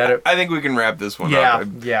don't get it. I think we can wrap this one up.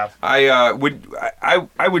 Yeah. I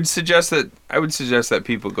would suggest that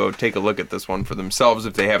people go take a look at this one for themselves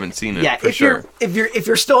if they haven't seen it. Yeah, if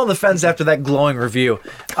you're still on the fence after that glowing review,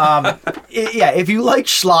 if you like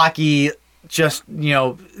schlocky, just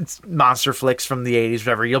it's monster flicks from the 80s,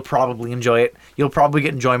 whatever, you'll probably enjoy it. You'll probably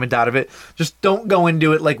get enjoyment out of it. Just don't go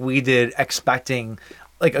into it like we did, expecting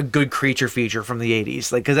like a good creature feature from the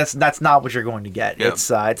 80s, like, because that's not what you're going to get. Yep.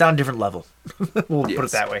 It's on a different level. We'll put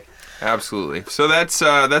it that way. Absolutely. So that's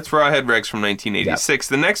Rawhead Rex from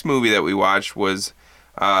 1986. Yep. The next movie that we watched was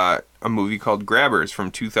a movie called Grabbers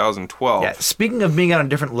from 2012. Yeah. Speaking of being on a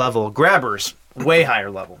different level, Grabbers, way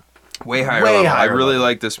higher level. Way higher Way level. higher I really level.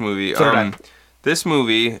 like this movie. So did I. This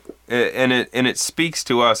movie, and it speaks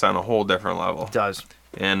to us on a whole different level. It does.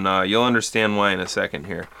 And you'll understand why in a second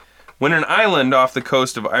here. When an island off the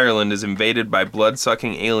coast of Ireland is invaded by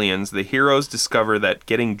blood-sucking aliens, the heroes discover that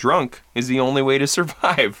getting drunk is the only way to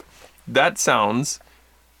survive. That sounds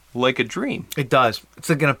like a dream. It does. It's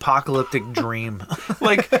like an apocalyptic dream.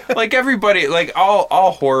 like everybody, like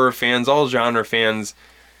all horror fans, all genre fans,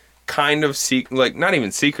 kind of not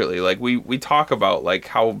even secretly, like we talk about like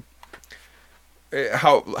how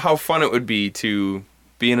fun it would be to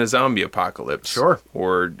be in a zombie apocalypse. Sure.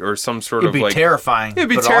 Or some sort It'd of be like terrifying. It'd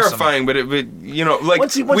be but terrifying, awesome. but it would, like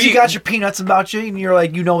once you got your peanuts about you and you're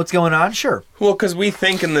like, you know what's going on, sure. Well, because we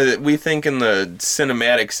think in the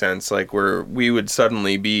cinematic sense, like where we would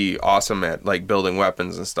suddenly be awesome at like building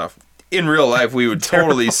weapons and stuff. In real life, we would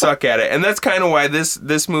totally suck at it, and that's kind of why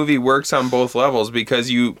this movie works on both levels,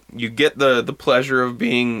 because you get the pleasure of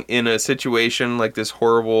being in a situation like this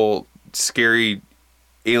horrible, scary,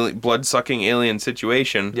 blood-sucking alien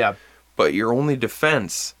situation. Yeah. But your only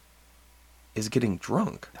defense is getting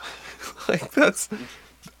drunk. Like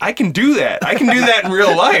I can do that. I can do that in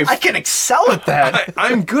real life. I can excel at that.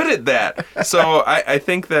 I'm good at that. So I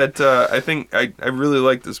think that I really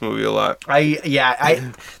like this movie a lot.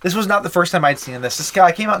 This was not the first time I'd seen this. This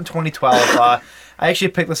guy came out in 2012. I actually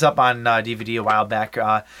picked this up on DVD a while back,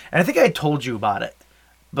 and I think I had told you about it,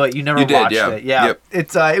 but you never watched it. Yeah, yep.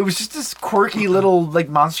 It was just this quirky little like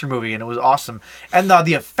monster movie, and it was awesome. And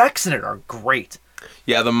the effects in it are great.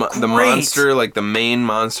 Yeah, the monster, like the main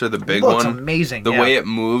monster, the big one. It's amazing. The way it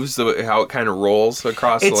moves, how it kind of rolls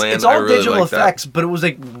across the land. It's all really digital like effects, but it was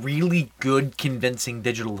like really good, convincing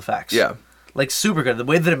digital effects. Yeah. Like super good. The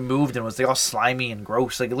way that it moved and was like all slimy and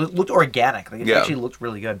gross. Like it looked organic. Like it actually looked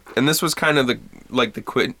really good. And this was kind of the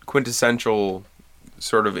quintessential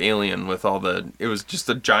sort of alien with all it was just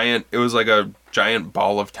it was like a giant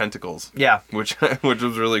ball of tentacles. Yeah. Which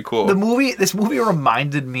was really cool. This movie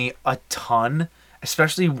reminded me a ton,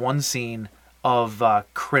 especially one scene of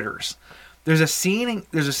Critters. There's a scene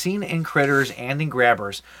in Critters and in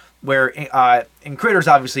Grabbers where in Critters,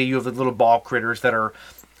 obviously you have the little ball critters that are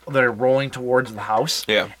rolling towards the house.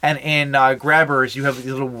 Yeah. And in Grabbers, you have these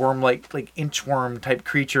little worm-like, like inchworm type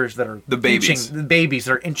creatures that are the babies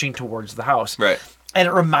that are inching towards the house. Right. And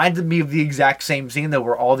it reminded me of the exact same scene though,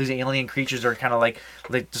 where all these alien creatures are kind of like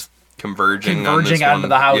just converging onto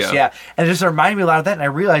the house. Yeah. And it just reminded me a lot of that, and I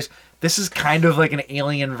realized this is kind of like an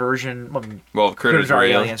alien version. Well, critters are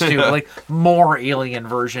aliens too, but like more alien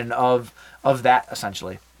version of that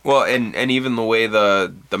essentially. Well, and even the way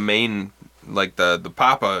the main, like the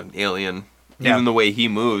Papa alien, even the way he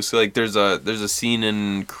moves. So like there's a scene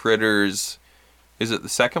in Critters, is it the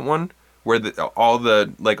second one, where all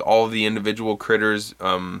the individual critters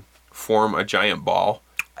form a giant ball.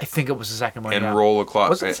 I think it was the second one. And roll across.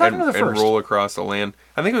 Was it the second or the first? And roll across the land.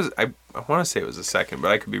 I think it was. I want to say it was the second,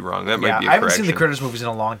 but I could be wrong. That might be a I haven't correction. seen the Critters movies in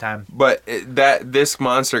a long time. But this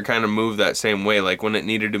monster kind of moved that same way. Like when it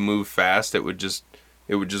needed to move fast, it would just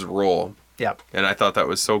roll. Yeah. And I thought that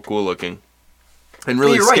was so cool looking. And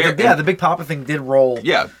really you're scary. Right. The big Papa thing did roll.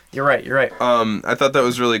 Yeah. You're right. I thought that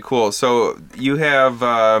was really cool. So you have.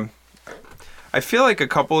 I feel like a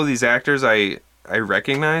couple of these actors I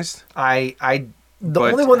recognized. The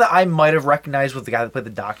only one that I might have recognized was the guy that played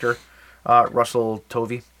the doctor, Russell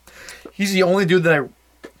Tovey. He's the only dude that I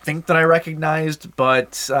think that I recognized,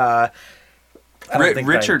 but I don't think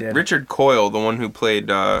Richard I did. Richard Coyle, the one who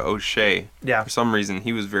played O'Shea. Yeah. For some reason,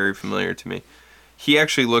 he was very familiar to me. He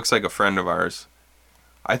actually looks like a friend of ours.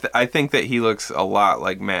 I think that he looks a lot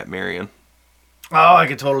like Matt Marion. Oh, I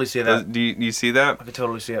could totally see that. Do you see that? I could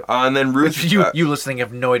totally see it. And then Ruth, you listening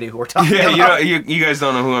have no idea who we're talking about. you guys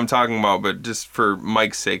don't know who I'm talking about, but just for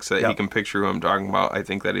Mike's sake, so that he can picture who I'm talking about, I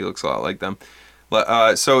think that he looks a lot like them.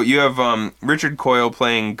 So you have Richard Coyle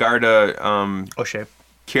playing Garda O'Shea.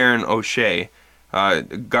 Karen O'Shea.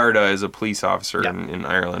 Garda is a police officer in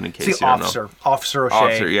Ireland, in case you don't know. Officer O'Shea.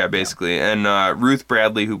 Officer, yeah, basically. And Ruth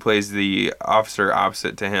Bradley, who plays the officer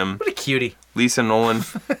opposite to him. What a cutie. Lisa Nolan.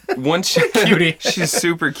 Cutie. She's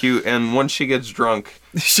super cute, and once she gets drunk,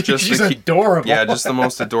 she's adorable. Yeah, just the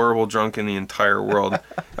most adorable drunk in the entire world.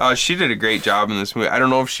 She did a great job in this movie. I don't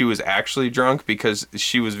know if she was actually drunk, because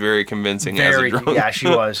she was very convincing as a drunk. Yeah, she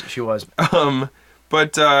was.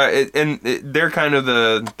 But they're kind of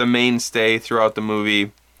the mainstay throughout the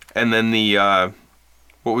movie, and then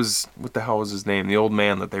what the hell was his name? The old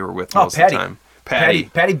man that they were with most of the time. Paddy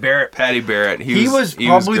Barrett. Paddy Barrett. He was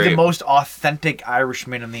probably the most authentic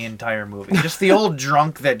Irishman in the entire movie. Just the old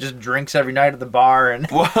drunk that just drinks every night at the bar and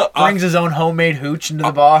brings his own homemade hooch into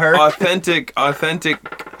the bar. Authentic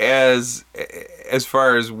as as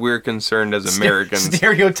far as we're concerned as Americans,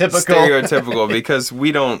 stereotypical because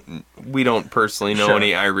we don't personally know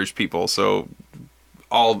any Irish people, so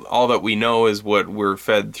all that we know is what we're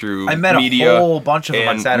fed through media. I met a whole bunch of them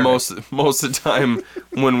on Saturday. Most of the time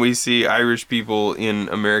when we see Irish people in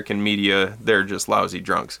American media, they're just lousy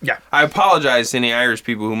drunks. Yeah. I apologize to any Irish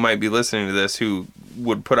people who might be listening to this who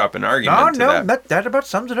would put up an argument to that. That about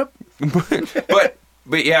sums it up.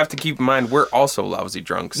 But you have to keep in mind, we're also lousy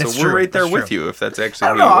drunks. So we're right there with you if that's actually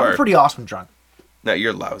who you are. I'm a pretty awesome drunk. No,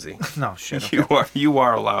 you're lousy. No, shit. Okay. You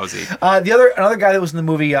are lousy. Another guy that was in the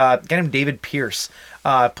movie, a guy named David Pierce,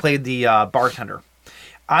 played the bartender.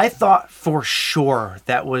 I thought for sure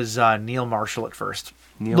that was Neil Marshall at first.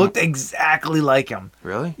 Looked exactly like him.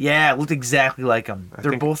 Really? Yeah, looked exactly like him.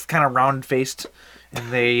 They're both kind of round-faced. And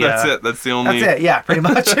they. That's it. That's the only. That's it. Yeah, pretty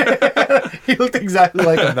much. He looked exactly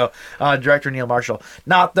like him, though. Director Neil Marshall.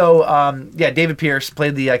 Not though. David Pierce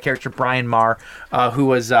played the character Brian Marr, who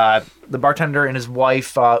was the bartender, and his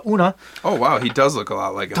wife Una. Oh wow, he does look a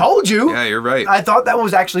lot like him. Told you. Yeah, you're right. I thought that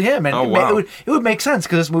was actually him, and wow. it would make sense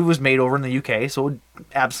because this movie was made over in the UK, so it would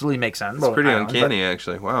absolutely make sense. It's pretty uncanny,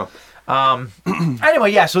 actually. Wow.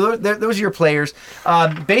 Anyway, yeah. So those are your players.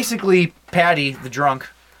 Basically, Patty, the drunk,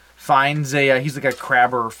 finds he's like a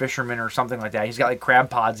crab or fisherman or something like that. He's got like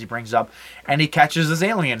crab pods he brings up, and he catches this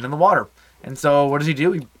alien in the water. And so what does he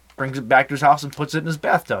do? He brings it back to his house and puts it in his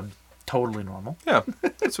bathtub. Totally normal. Yeah,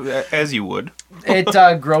 that's as you would.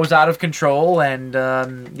 It grows out of control, and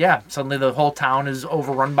suddenly the whole town is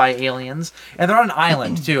overrun by aliens. And they're on an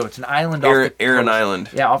island, too. It's an island off the coast. Aran Island.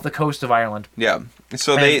 Yeah, off the coast of Ireland. Yeah.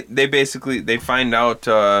 So they basically find out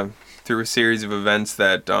through a series of events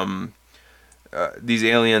that these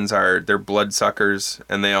aliens they're bloodsuckers,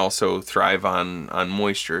 and they also thrive on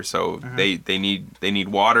moisture. So they need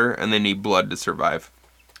water and they need blood to survive.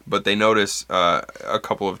 But they notice a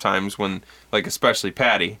couple of times when, like especially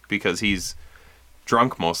Patty, because he's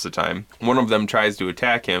drunk most of the time, one of them tries to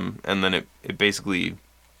attack him, and then it basically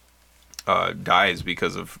dies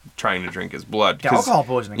because of trying to drink his blood. Alcohol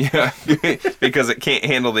poisoning. Yeah, because it can't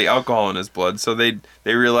handle the alcohol in his blood. So they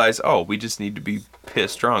realize, we just need to be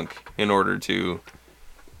pissed drunk in order to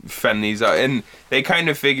fend these out. And they kind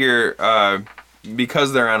of figure,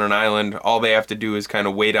 because they're on an island, all they have to do is kind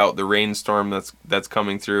of wait out the rainstorm that's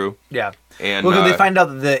coming through. Yeah. And they find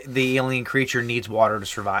out that the alien creature needs water to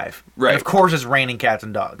survive. Right. And of course, it's raining cats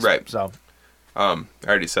and dogs. Right. So. I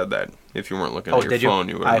already said that. If you weren't looking at your phone,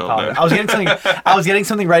 you would have known that. I was getting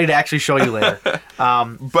something ready to actually show you later.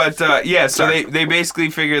 So they basically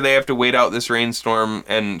figure they have to wait out this rainstorm,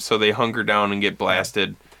 and so they hunker down and get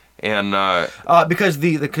blasted. And because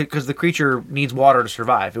the creature needs water to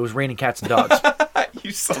survive. It was raining cats and dogs.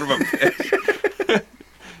 You son of a bitch.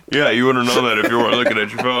 Yeah, you would have known that if you weren't looking at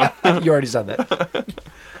your phone. You already said that.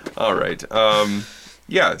 All right.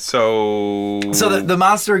 Yeah, so the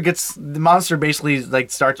monster basically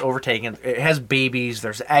like starts overtaking. It has babies.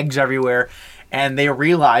 There's eggs everywhere, and they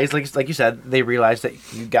realize, like you said, that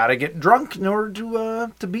you gotta get drunk in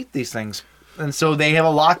order to beat these things. And so they have a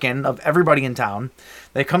lock-in of everybody in town.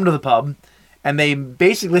 They come to the pub, and they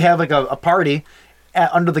basically have like a party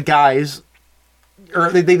under the guise,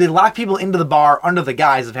 or they lock people into the bar under the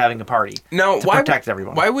guise of having a party. Now, to protect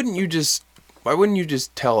everyone. Why wouldn't you just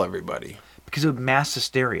tell everybody? Because of mass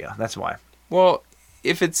hysteria. That's why. Well,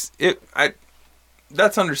 that's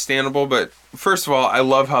understandable. But first of all, I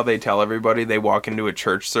love how they tell everybody. They walk into a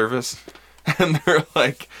church service, and they're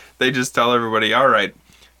like, they just tell everybody, "All right,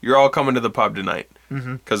 you're all coming to the pub tonight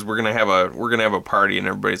because we're gonna have a party," and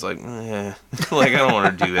everybody's like, like I don't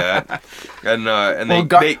want to do that, and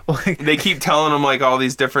they keep telling them like all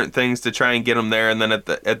these different things to try and get them there, and then at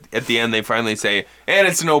the end they finally say, "And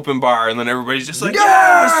it's an open bar," and then everybody's just like,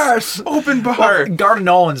 "Yes, open bar." Well, Garden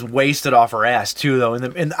Nolan's wasted off her ass too, though,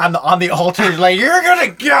 on the altar, like, "You're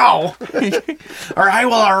gonna go, or I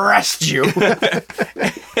will arrest you."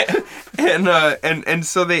 And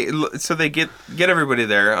so they get everybody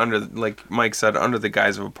there under, like Mike said, under the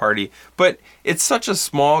guise of a party. But it's such a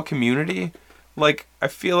small community. Like I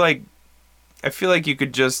feel like you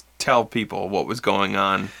could just tell people what was going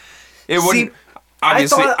on. It wouldn't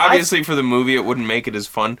obviously for the movie it wouldn't make it as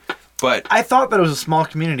fun. But I thought that it was a small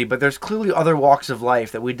community, but there's clearly other walks of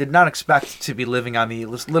life that we did not expect to be living on the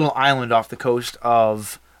little island off the coast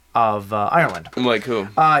of Ireland. Like who?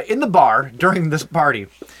 In the bar during this party.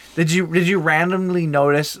 Did you randomly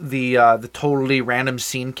notice the totally random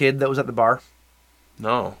scene kid that was at the bar?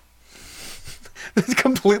 No. This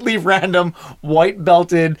completely random, white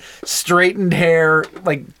belted, straightened hair,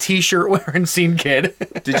 like t-shirt wearing scene kid.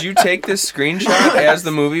 Did you take this screenshot as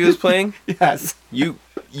the movie was playing? Yes.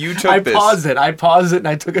 you took I this. I paused it and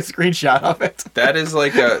I took a screenshot of it. That's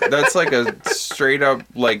like a straight up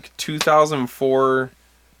like 2004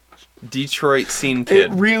 Detroit scene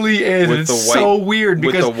kid. It really is. With It's the white, so weird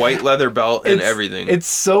because with the white leather belt and everything. It's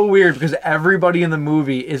so weird because everybody in the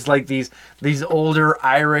movie is like these older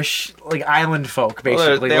Irish like island folk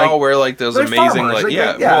basically. They like, all wear like those they're amazing farmers,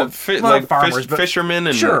 like farmers, but fishermen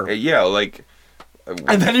and sure. like.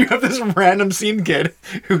 And then you have this random scene kid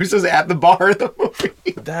who's just at the bar in the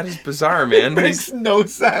movie. That is bizarre, man. It makes no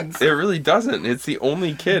sense. It really doesn't. It's the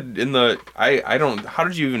only kid in the. I don't. How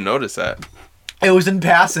did you even notice that? It was in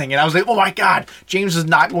passing, and I was like, "Oh my god, James is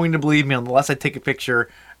not going to believe me unless I take a picture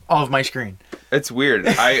of my screen." It's weird.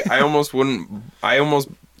 I almost wouldn't.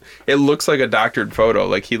 It looks like a doctored photo.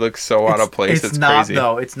 Like he looks so out of place. It's not crazy.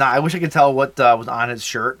 though. It's not. I wish I could tell what was on his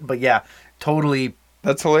shirt, but yeah, totally.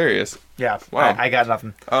 That's hilarious. Yeah. Wow. I got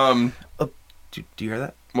nothing. Do you hear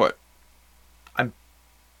that? What?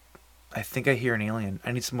 I think I hear an alien.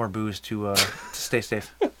 I need some more booze to stay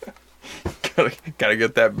safe. Gotta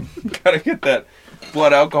get that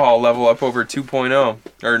blood alcohol level up over 2.0.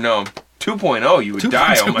 Or no, 2.0 you would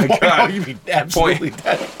die. Oh my god. You'd be absolutely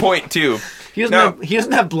dead. 0.2. He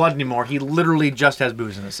doesn't have blood anymore. He literally just has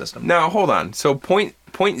booze in his system. Now hold on. So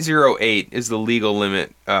 0.08 is the legal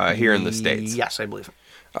limit here in the States. Yes, I believe.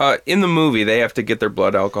 In the movie, they have to get their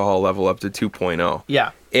blood alcohol level up to 2.0.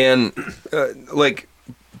 Yeah. And like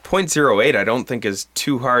 0.08, I don't think is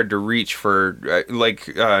too hard to reach for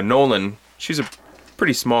Nolan. She's a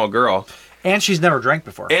pretty small girl. And she's never drank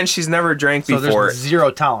before. So there's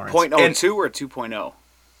zero tolerance. 0.02 or 2.0?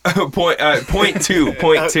 Point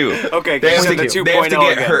 0.2. Okay, they have to the get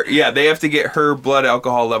 2.0 her. Yeah, they have to get her blood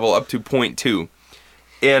alcohol level up to 0.2.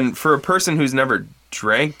 And for a person who's never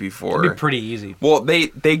drank before, it'd be pretty easy. Well, they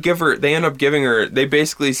end up giving her. They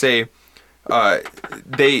basically say,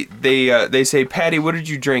 they say, Patty, what did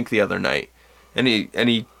you drink the other night? And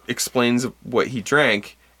he explains what he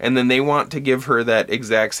drank, and then they want to give her that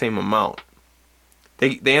exact same amount.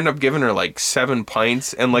 They end up giving her like 7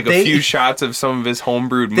 pints and like a few shots of some of his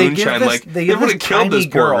homebrewed moonshine. They would have killed this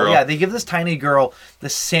poor girl. Yeah, they give this tiny girl the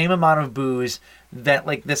same amount of booze that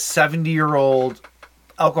like this 70-year-old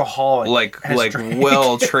alcoholic,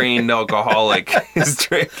 well-trained alcoholic is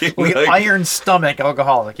drinking. Like an iron stomach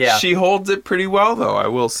alcoholic. Yeah, she holds it pretty well, though. I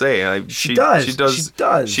will say, she does. She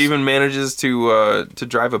does. She even manages to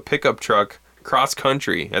drive a pickup truck cross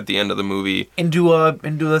country at the end of the movie into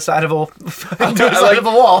the side of a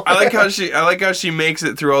wall. I like how she makes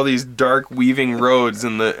it through all these dark weaving roads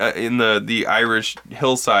in the Irish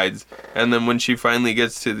hillsides, and then when she finally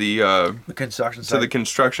gets to the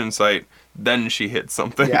construction site, then she hits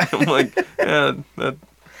something. Yeah. I'm like, I don't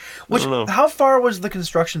know. How far was the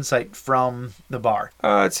construction site from the bar?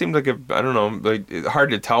 It seemed like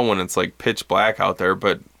hard to tell when it's like pitch black out there,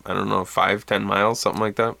 but I don't know, 5-10 miles, something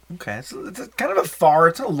like that. Okay, it's kind of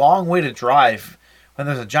it's a long way to drive when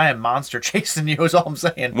there's a giant monster chasing you, is all I'm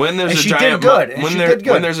saying. When there's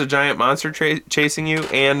a giant monster chasing you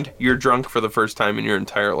and you're drunk for the first time in your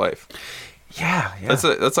entire life. Yeah.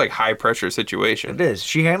 That's like high pressure situation. It is.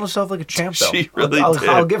 She handles herself like a champ, though. She really did.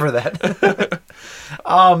 I'll give her that.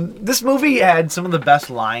 This movie had some of the best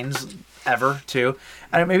lines ever, too.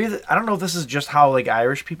 And I don't know if this is just how like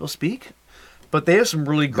Irish people speak, but they have some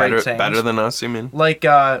really great sayings. Better than us, you mean? Like,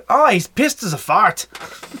 he's pissed as a fart.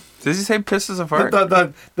 Does he say pissed as a fart?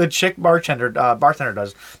 The chick bartender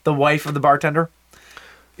does. The wife of the bartender.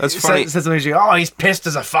 That's funny. Says something like, he's pissed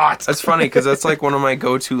as a fart. That's funny because that's like one of my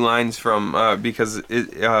go-to lines from because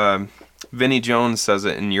Vinnie Jones says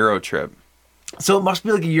it in Eurotrip. So it must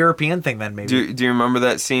be like a European thing then, maybe. Do you remember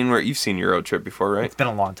that scene where you've seen Eurotrip before, right? It's been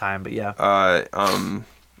a long time, but yeah.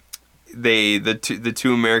 The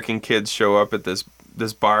two American kids show up at this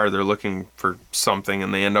bar. They're looking for something,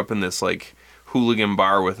 and they end up in this like hooligan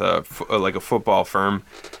bar with a football firm,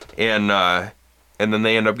 and then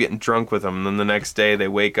they end up getting drunk with them. And then the next day they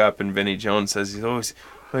wake up, and Vinnie Jones says he's always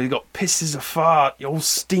you got pissed as a fart, you're all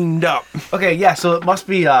steamed up. Okay, yeah. So it must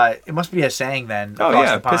be a saying then.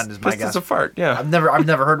 Across the pond is my guess. Pissed as a fart. Yeah, I've never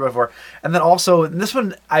heard it before. And then also this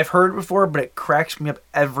one I've heard before, but it cracks me up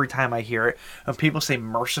every time I hear it. When people say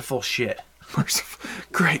merciful shit.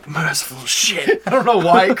 Great merciful shit. I don't know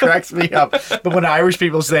why it cracks me up, but when Irish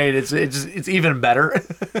people say it, it's even better.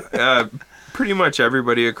 Pretty much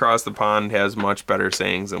everybody across the pond has much better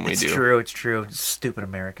sayings than we do. It's true. Stupid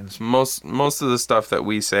Americans. Most of the stuff that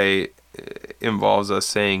we say involves us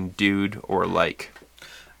saying dude or like.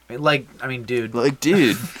 Dude. Like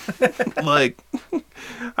dude. Like,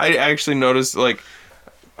 I actually noticed, like,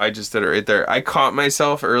 I just did it right there. I caught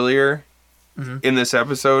myself earlier in this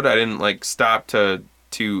episode. I didn't like stop to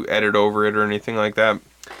edit over it or anything like that.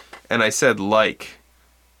 and I said like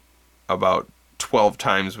about 12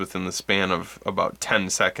 times within the span of about 10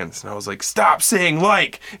 seconds. And I was like, stop saying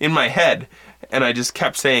like in my head. And I just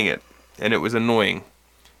kept saying it. And it was annoying.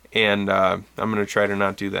 And I'm going to try to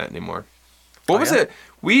not do that anymore. What was it?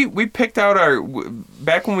 We picked out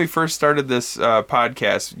back when we first started this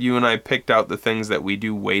podcast, you and I picked out the things that we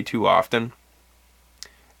do way too often.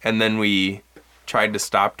 And then we tried to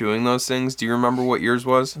stop doing those things. Do you remember what yours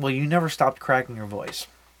was? Well, you never stopped cracking your voice.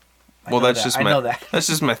 I know that. That's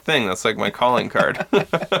just my thing. That's like my calling card.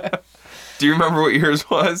 Do you remember what yours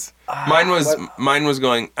was? Mine was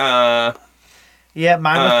going, Yeah,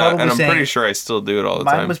 mine was probably and I'm saying... pretty sure I still do it all the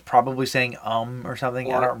time. Mine was probably saying or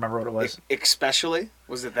something. I don't remember what it was. Especially?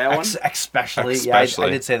 Was it that one? Especially. Yeah, I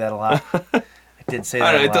did say that a lot. I did say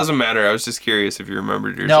that a lot. It doesn't matter. I was just curious if you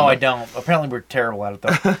remembered yours. No, I don't. Apparently we're terrible at it,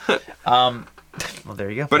 though. Well, there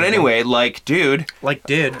you go. But anyway, like, dude. Like,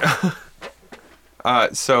 dude.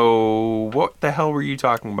 So what the hell were you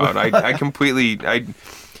talking about? I completely...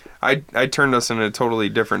 I turned us in a totally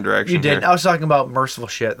different direction. You did. Here. I was talking about merciful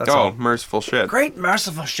shit. That's all. Merciful shit. Great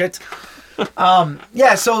merciful shit.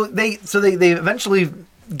 Yeah. So they eventually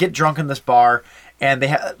get drunk in this bar, and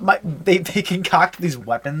they concoct these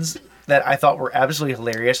weapons that I thought were absolutely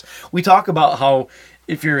hilarious. We talk about how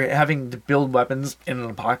if you're having to build weapons in an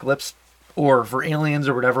apocalypse or for aliens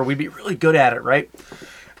or whatever, we'd be really good at it, right?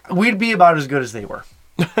 We'd be about as good as they were.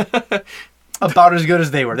 About as good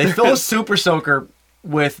as they were. They fill a super soaker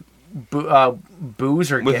with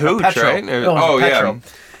booze or with hooch, petrol. right? No, petrol. Yeah.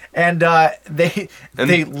 And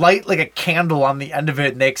they light like a candle on the end of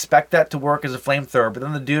it, and they expect that to work as a flamethrower. But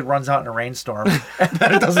then the dude runs out in a rainstorm, and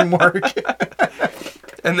then it doesn't work.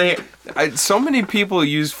 And so many people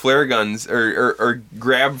use flare guns or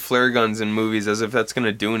grab flare guns in movies as if that's going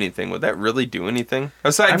to do anything. Would that really do anything?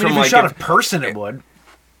 Aside from if you shot a person, it would.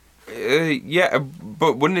 Yeah,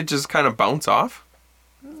 but wouldn't it just kind of bounce off?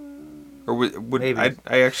 Or would maybe. I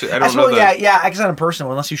don't know. Yeah, I guess on a person,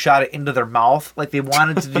 unless you shot it into their mouth, like they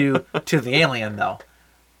wanted to do to the alien, though.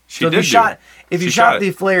 If you shot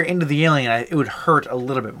the flare into the alien, it would hurt a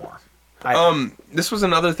little bit more. This was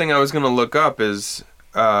another thing I was going to look up is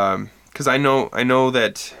because I know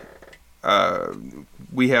that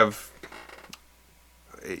we have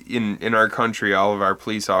in our country, all of our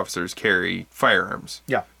police officers carry firearms.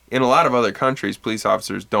 Yeah. In a lot of other countries, police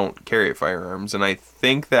officers don't carry firearms, and I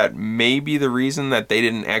think that may be the reason that they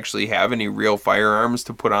didn't actually have any real firearms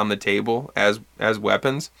to put on the table as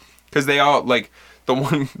weapons, because they all like the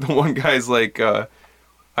one guy's like, I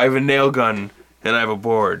have a nail gun and I have a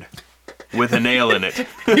board with a nail in it.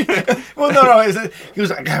 Well, no, he was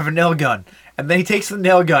like, I have a nail gun, and then he takes the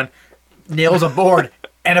nail gun, nails a board.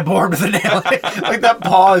 And a board with a nail. Like that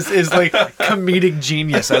pause is like comedic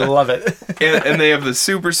genius. I love it. And they have the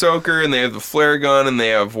super soaker, and they have the flare gun, and they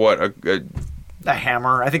have what a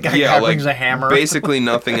hammer. I think guy brings a hammer. Basically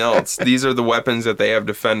nothing else. These are the weapons that they have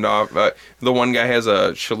to fend off. The one guy has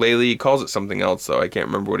a shillelagh. He calls it something else, though. I can't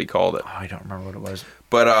remember what he called it. Oh, I don't remember what it was.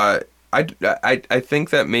 But I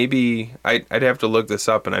think that maybe I'd have to look this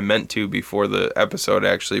up, and I meant to before the episode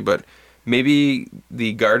actually, but maybe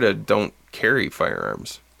the Garda don't carry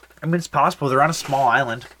firearms. I mean, it's possible. They're on a small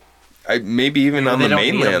island. Maybe even on the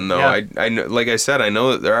mainland, though. Yeah. I know, like I said, I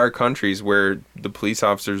know that there are countries where the police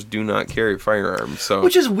officers do not carry firearms. So,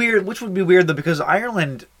 which is weird. Which would be weird though, because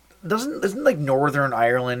Ireland isn't like Northern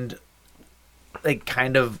Ireland, like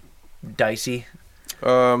kind of dicey. I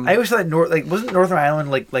always thought wasn't Northern Ireland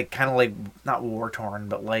like kind of like not war torn,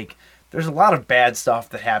 but like there's a lot of bad stuff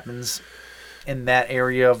that happens in that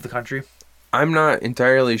area of the country. I'm not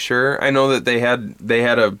entirely sure. I know that they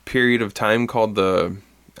had a period of time called the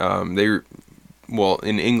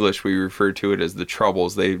in English we refer to it as the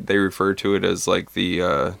Troubles. They refer to it as like the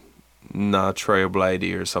Na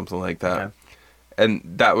Troyablidi or something like that. Okay. And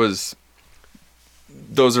that was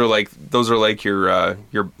those are like your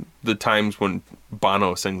the times when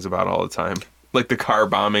Bono sings about all the time. Like the car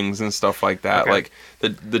bombings and stuff like that. Okay. Like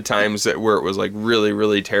the times where it was like really,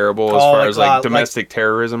 really terrible as far as like domestic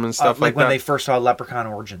terrorism and stuff like that. Like when they first saw Leprechaun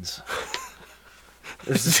Origins.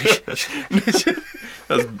 That's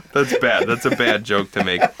bad. That's a bad joke to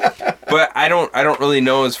make. But I don't really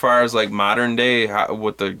know as far as like modern day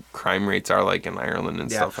what the crime rates are like in Ireland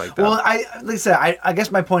and stuff like that. Well, like I said, I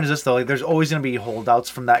guess my point is this though: like, there's always going to be holdouts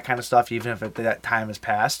from that kind of stuff, even if that time has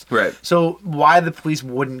passed. Right. So why the police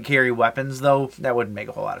wouldn't carry weapons though? That wouldn't make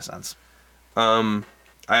a whole lot of sense. I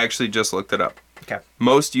actually just looked it up. Okay.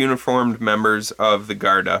 Most uniformed members of the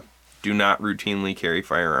Garda do not routinely carry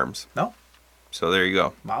firearms. No. So there you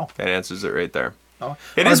go. Wow. That answers it right there. Oh.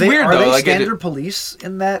 It is weird though. Are they like standard police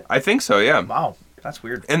in that? I think so. Yeah. Wow, that's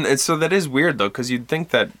weird. And so that is weird though, because you'd think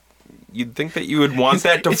that you'd think that you would want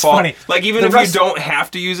that to it's fall. funny. Like even The if rest- you don't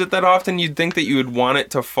have to use it that often, you'd think that you would want it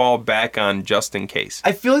to fall back on just in case.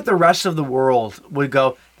 I feel like the rest of the world would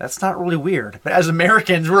go, that's not really weird. But as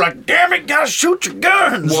Americans, we're like, damn it, gotta shoot your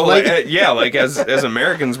guns. Well, like, like as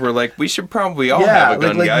Americans, we're like, we should probably all have a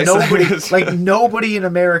gun, like guys. nobody in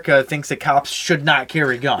America thinks that cops should not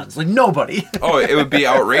carry guns. Like nobody. Oh, it would be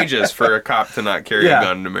outrageous for a cop to not carry Yeah. a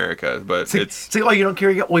gun in America, but It's like, oh, you don't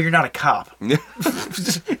carry a gun? Well, you're not a cop.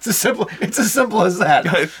 It's as simple as that.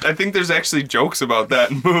 I think there's actually jokes about that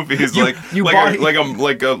in movies, You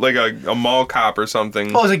like a mall cop or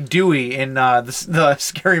something. Oh, it's like Dewey in the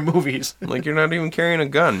scary movies. Like you're not even carrying a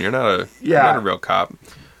gun. You're not a real cop.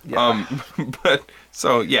 Yeah. But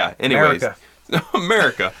so yeah. Anyways,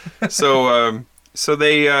 America. So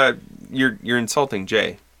they you're insulting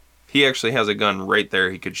Jay. He actually has a gun right there.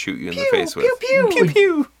 He could shoot you in the face with. Pew, pew,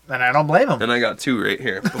 pew. And I don't blame him. And I got 2 right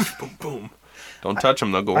here. Boom, boom, boom. Don't touch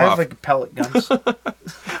them; they'll go I off. have like pellet guns.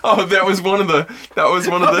 Oh, that was one of the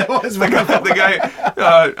the guy.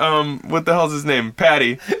 What the hell's his name?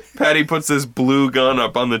 Patty. Patty puts this blue gun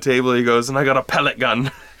up on the table. He goes, and I got a pellet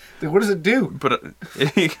gun. Dude, what does it do? But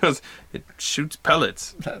he goes, it shoots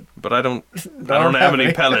pellets. But I don't have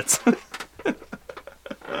any pellets.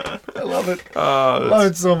 I love it. I love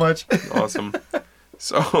it so much. Awesome.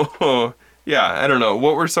 So yeah, I don't know.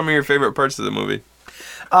 What were some of your favorite parts of the movie?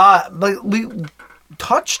 Like we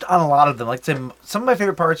touched on a lot of them. Like some of my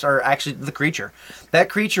favorite parts are actually the creature. That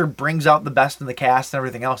creature brings out the best in the cast and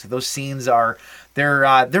everything else. Like, those scenes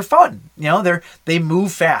they're fun. You know, they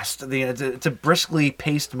move fast. It's a briskly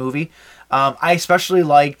paced movie. I especially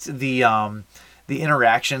liked the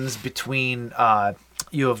interactions between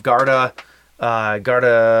you have Garda. Why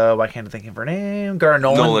can't I think of her name? Garda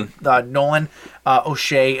Nolan,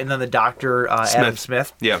 O'Shea, and then the doctor Adam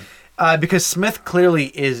Smith. Yeah. Because Smith clearly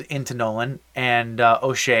is into Nolan, and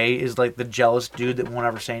O'Shea is like the jealous dude that won't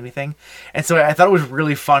ever say anything. And so I thought it was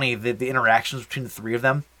really funny the interactions between the 3 of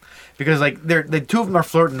them, because like the 2 of them are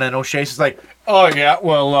flirting, and O'Shea's just like, oh yeah,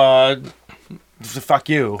 well, fuck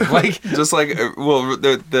you, like just like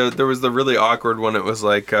there was the really awkward one. It was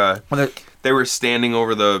like they were standing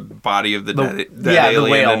over the body of the dead alien, the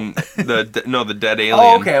whale. and the dead alien.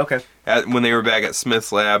 Oh, okay. When they were back at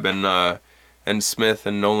Smith's lab, and Smith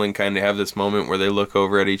and Nolan kind of have this moment where they look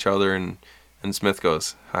over at each other, and Smith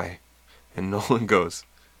goes, hi, and Nolan goes,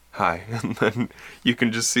 hi, and then you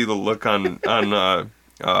can just see the look on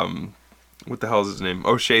what the hell is his name?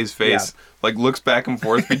 O'Shea's face, like looks back and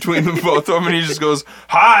forth between the both of them, and he just goes,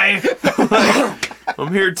 hi, like,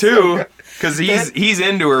 I'm here too. Because he's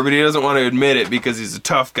into her, but he doesn't want to admit it because he's a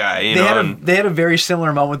tough guy. They had a very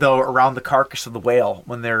similar moment, though, around the carcass of the whale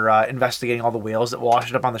when they're investigating all the whales that wash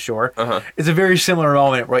it up on the shore. Uh-huh. It's a very similar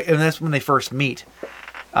moment, right? And that's when they first meet.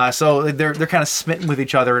 So they're kind of smitten with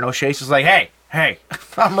each other, and O'Shea's just like, hey,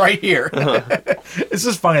 I'm right here. Uh-huh. It's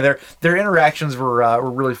just funny. Their interactions were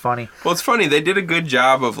really funny. Well, it's funny. They did a good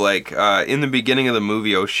job of, like, in the beginning of the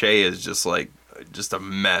movie, O'Shea is just a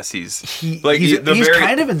mess. He's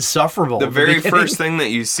kind of insufferable. The very first thing that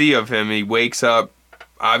you see of him, he wakes up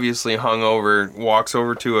obviously hungover, walks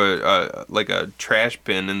over to a trash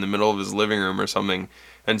bin in the middle of his living room or something,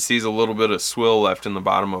 and sees a little bit of swill left in the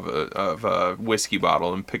bottom of a whiskey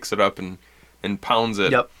bottle, and picks it up and pounds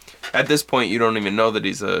it. Yep. At this point, you don't even know that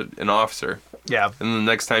he's an officer. Yeah. And the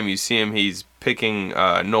next time you see him, he's picking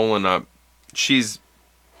Nolan up. She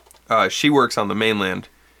works on the mainland,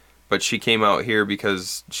 but she came out here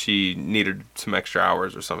because she needed some extra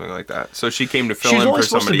hours or something like that. So she came to fill in for somebody else. She was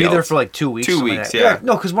only supposed to be there for like 2 weeks. 2 weeks, yeah.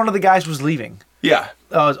 No, because one of the guys was leaving. Yeah.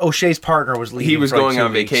 O'Shea's partner was leaving. He was for like going 2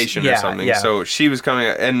 on weeks. vacation or something. Yeah. So she was coming,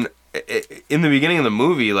 and in the beginning of the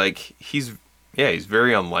movie, like he's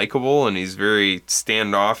very unlikable and he's very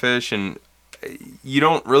standoffish, and you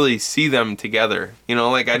don't really see them together. You know,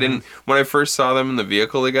 like I didn't when I first saw them in the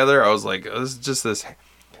vehicle together, I was like, oh, this is just this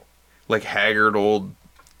like haggard old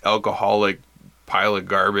alcoholic pile of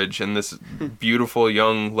garbage, and this beautiful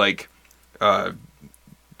young like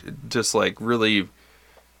just like really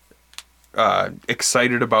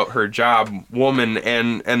excited about her job woman,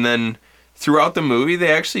 and then throughout the movie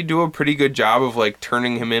they actually do a pretty good job of like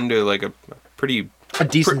turning him into like a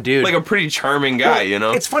decent dude, like a pretty charming guy. Well, you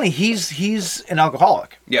know, it's funny, he's an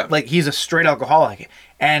alcoholic. Yeah, like he's a straight alcoholic,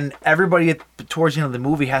 and everybody towards the end of the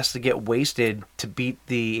movie has to get wasted to beat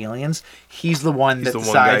the aliens. He's the one that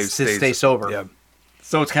decides to stay sober. Yeah.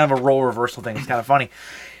 So it's kind of a role reversal thing. It's kind of funny.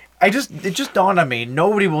 It just dawned on me.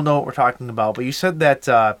 Nobody will know what we're talking about, but you said that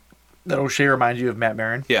O'Shea reminds you of Matt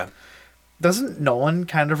Maron. Yeah. Doesn't Nolan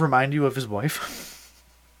kind of remind you of his wife?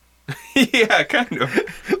 Yeah, kind of.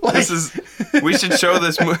 Like, We should show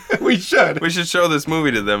this. We should. We should show this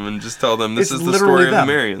movie to them and just tell them this It's is the literally story of them.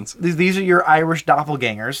 the Marians. These are your Irish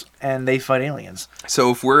doppelgangers, and they fight aliens.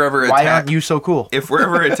 So if we're ever Why attacked, aren't you so cool? if we're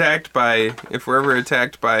ever attacked by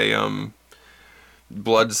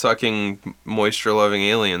blood-sucking, moisture-loving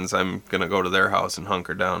aliens, I'm gonna go to their house and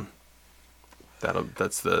hunker down.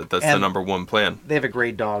 That's the number one plan. They have a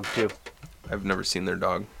great dog too. I've never seen their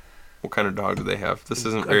dog. What kind of dog do they have? This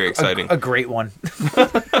isn't very exciting. A great one.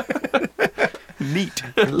 Neat.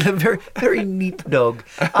 very, very neat dog.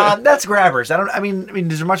 That's Grabbers. I mean,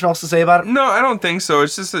 is there much else to say about it? No, I don't think so.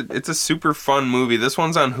 It's just it's a super fun movie. This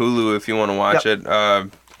one's on Hulu if you want to watch it.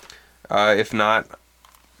 If not,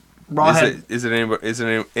 is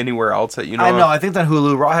it anywhere else that you know? I know. Of? I think on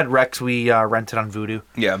Hulu. Rawhead Rex we rented on Vudu.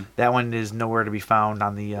 Yeah. That one is nowhere to be found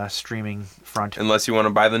on the streaming front. Unless you want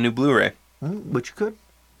to buy the new Blu-ray. Which you could.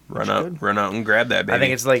 Run out and grab that, baby. I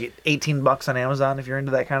think it's like $18 on Amazon if you're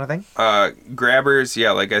into that kind of thing. Grabbers,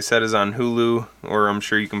 yeah, like I said, is on Hulu, or I'm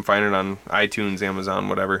sure you can find it on iTunes, Amazon,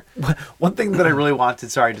 whatever. One thing that I really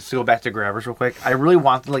wanted, sorry, just to go back to Grabbers real quick. I really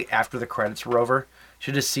wanted, like, after the credits were over,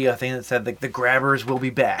 should just see a thing that said, like, the Grabbers will be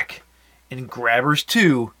back. In Grabbers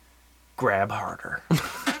 2, grab harder.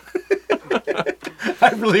 I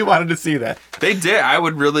really wanted to see that. They did. I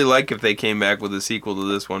would really like if they came back with a sequel to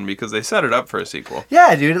this one because they set it up for a sequel.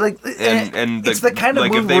 Yeah, dude. Like, and it's the kind of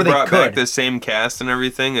like movie if they where brought they could. back the same cast and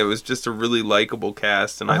everything, it was just a really likable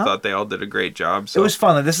cast, and I thought they all did a great job. So it was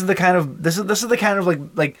fun. Like, this is the kind of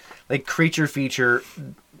like creature feature,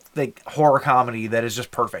 like horror comedy that is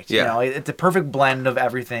just perfect. Yeah. You know, it's a perfect blend of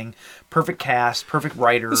everything. Perfect cast, perfect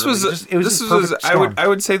writer. This was perfect storm. I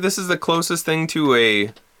would say this is the closest thing to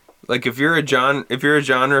a. Like if you're a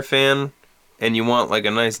genre fan and you want like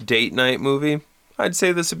a nice date night movie, I'd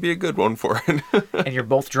say this would be a good one for it. And you're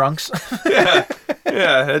both drunks. yeah,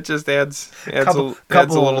 it just adds a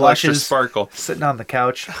little extra sparkle. Sitting on the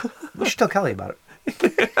couch. We should tell Kelly about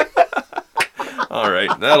it. All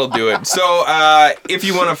right, that'll do it. So if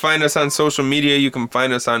you want to find us on social media, you can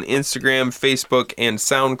find us on Instagram, Facebook, and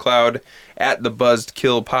SoundCloud at the Buzzed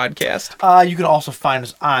Kill Podcast. You can also find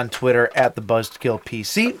us on Twitter at the Buzzed Kill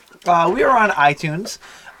PC. We are on iTunes.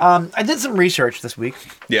 I did some research this week.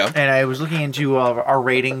 Yeah. And I was looking into our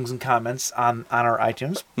ratings and comments on our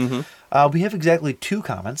iTunes. Mm-hmm. We have exactly 2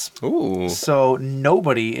 comments. Ooh. So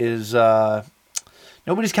nobody's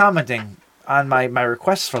commenting on my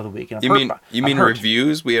requests for the week. And You mean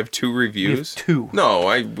reviews? We have 2 reviews? We have 2.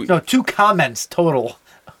 No, 2 comments total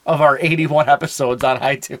of our 81 episodes on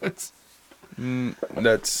iTunes.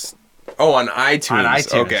 That's... Oh, on iTunes. On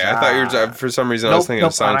iTunes. Okay, I thought you were... For some reason, I was thinking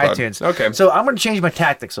of SoundCloud. On iTunes. Okay. So I'm going to change my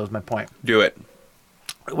tactics, so is my point. Do it.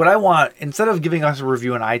 What I want, instead of giving us a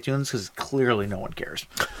review on iTunes, because clearly no one cares,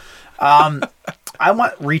 I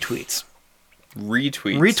want retweets.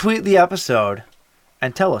 Retweet the episode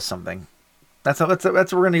and tell us something. That's what we're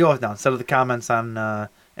going to go with now, instead of the comments on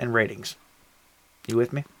and ratings. You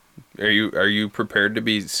with me? Are you prepared to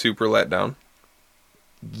be super let down?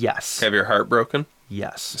 Yes. Have your heart broken?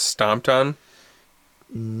 Yes. Stomped on?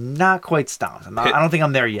 Not quite stomped. I don't think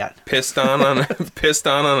I'm there yet. Pissed on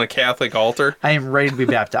a Catholic altar? I am ready to be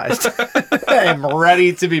baptized. I am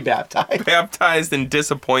ready to be baptized. Baptized in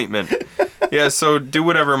disappointment. Yeah, so do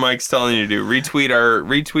whatever Mike's telling you to do.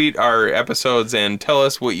 Retweet our episodes and tell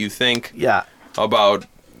us what you think about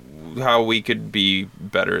how we could be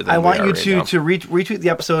better than I want you to retweet the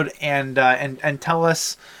episode and tell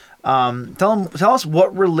us tell us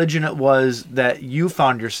what religion it was that you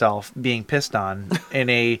found yourself being pissed on in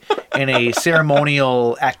a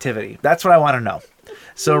ceremonial activity. That's what I want to know.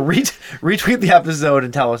 So retweet the episode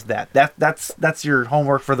and tell us that. That's your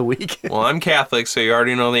homework for the week. Well, I'm Catholic, so you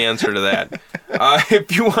already know the answer to that.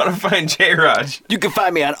 If you want to find J-Raj, you can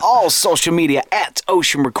find me on all social media at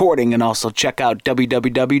Ocean Recording, and also check out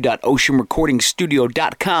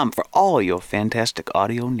www.oceanrecordingstudio.com for all your fantastic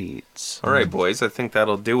audio needs. All right, boys, I think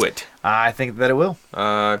that'll do it. I think that it will.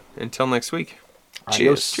 Until next week.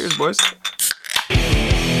 Adios. Cheers, boys.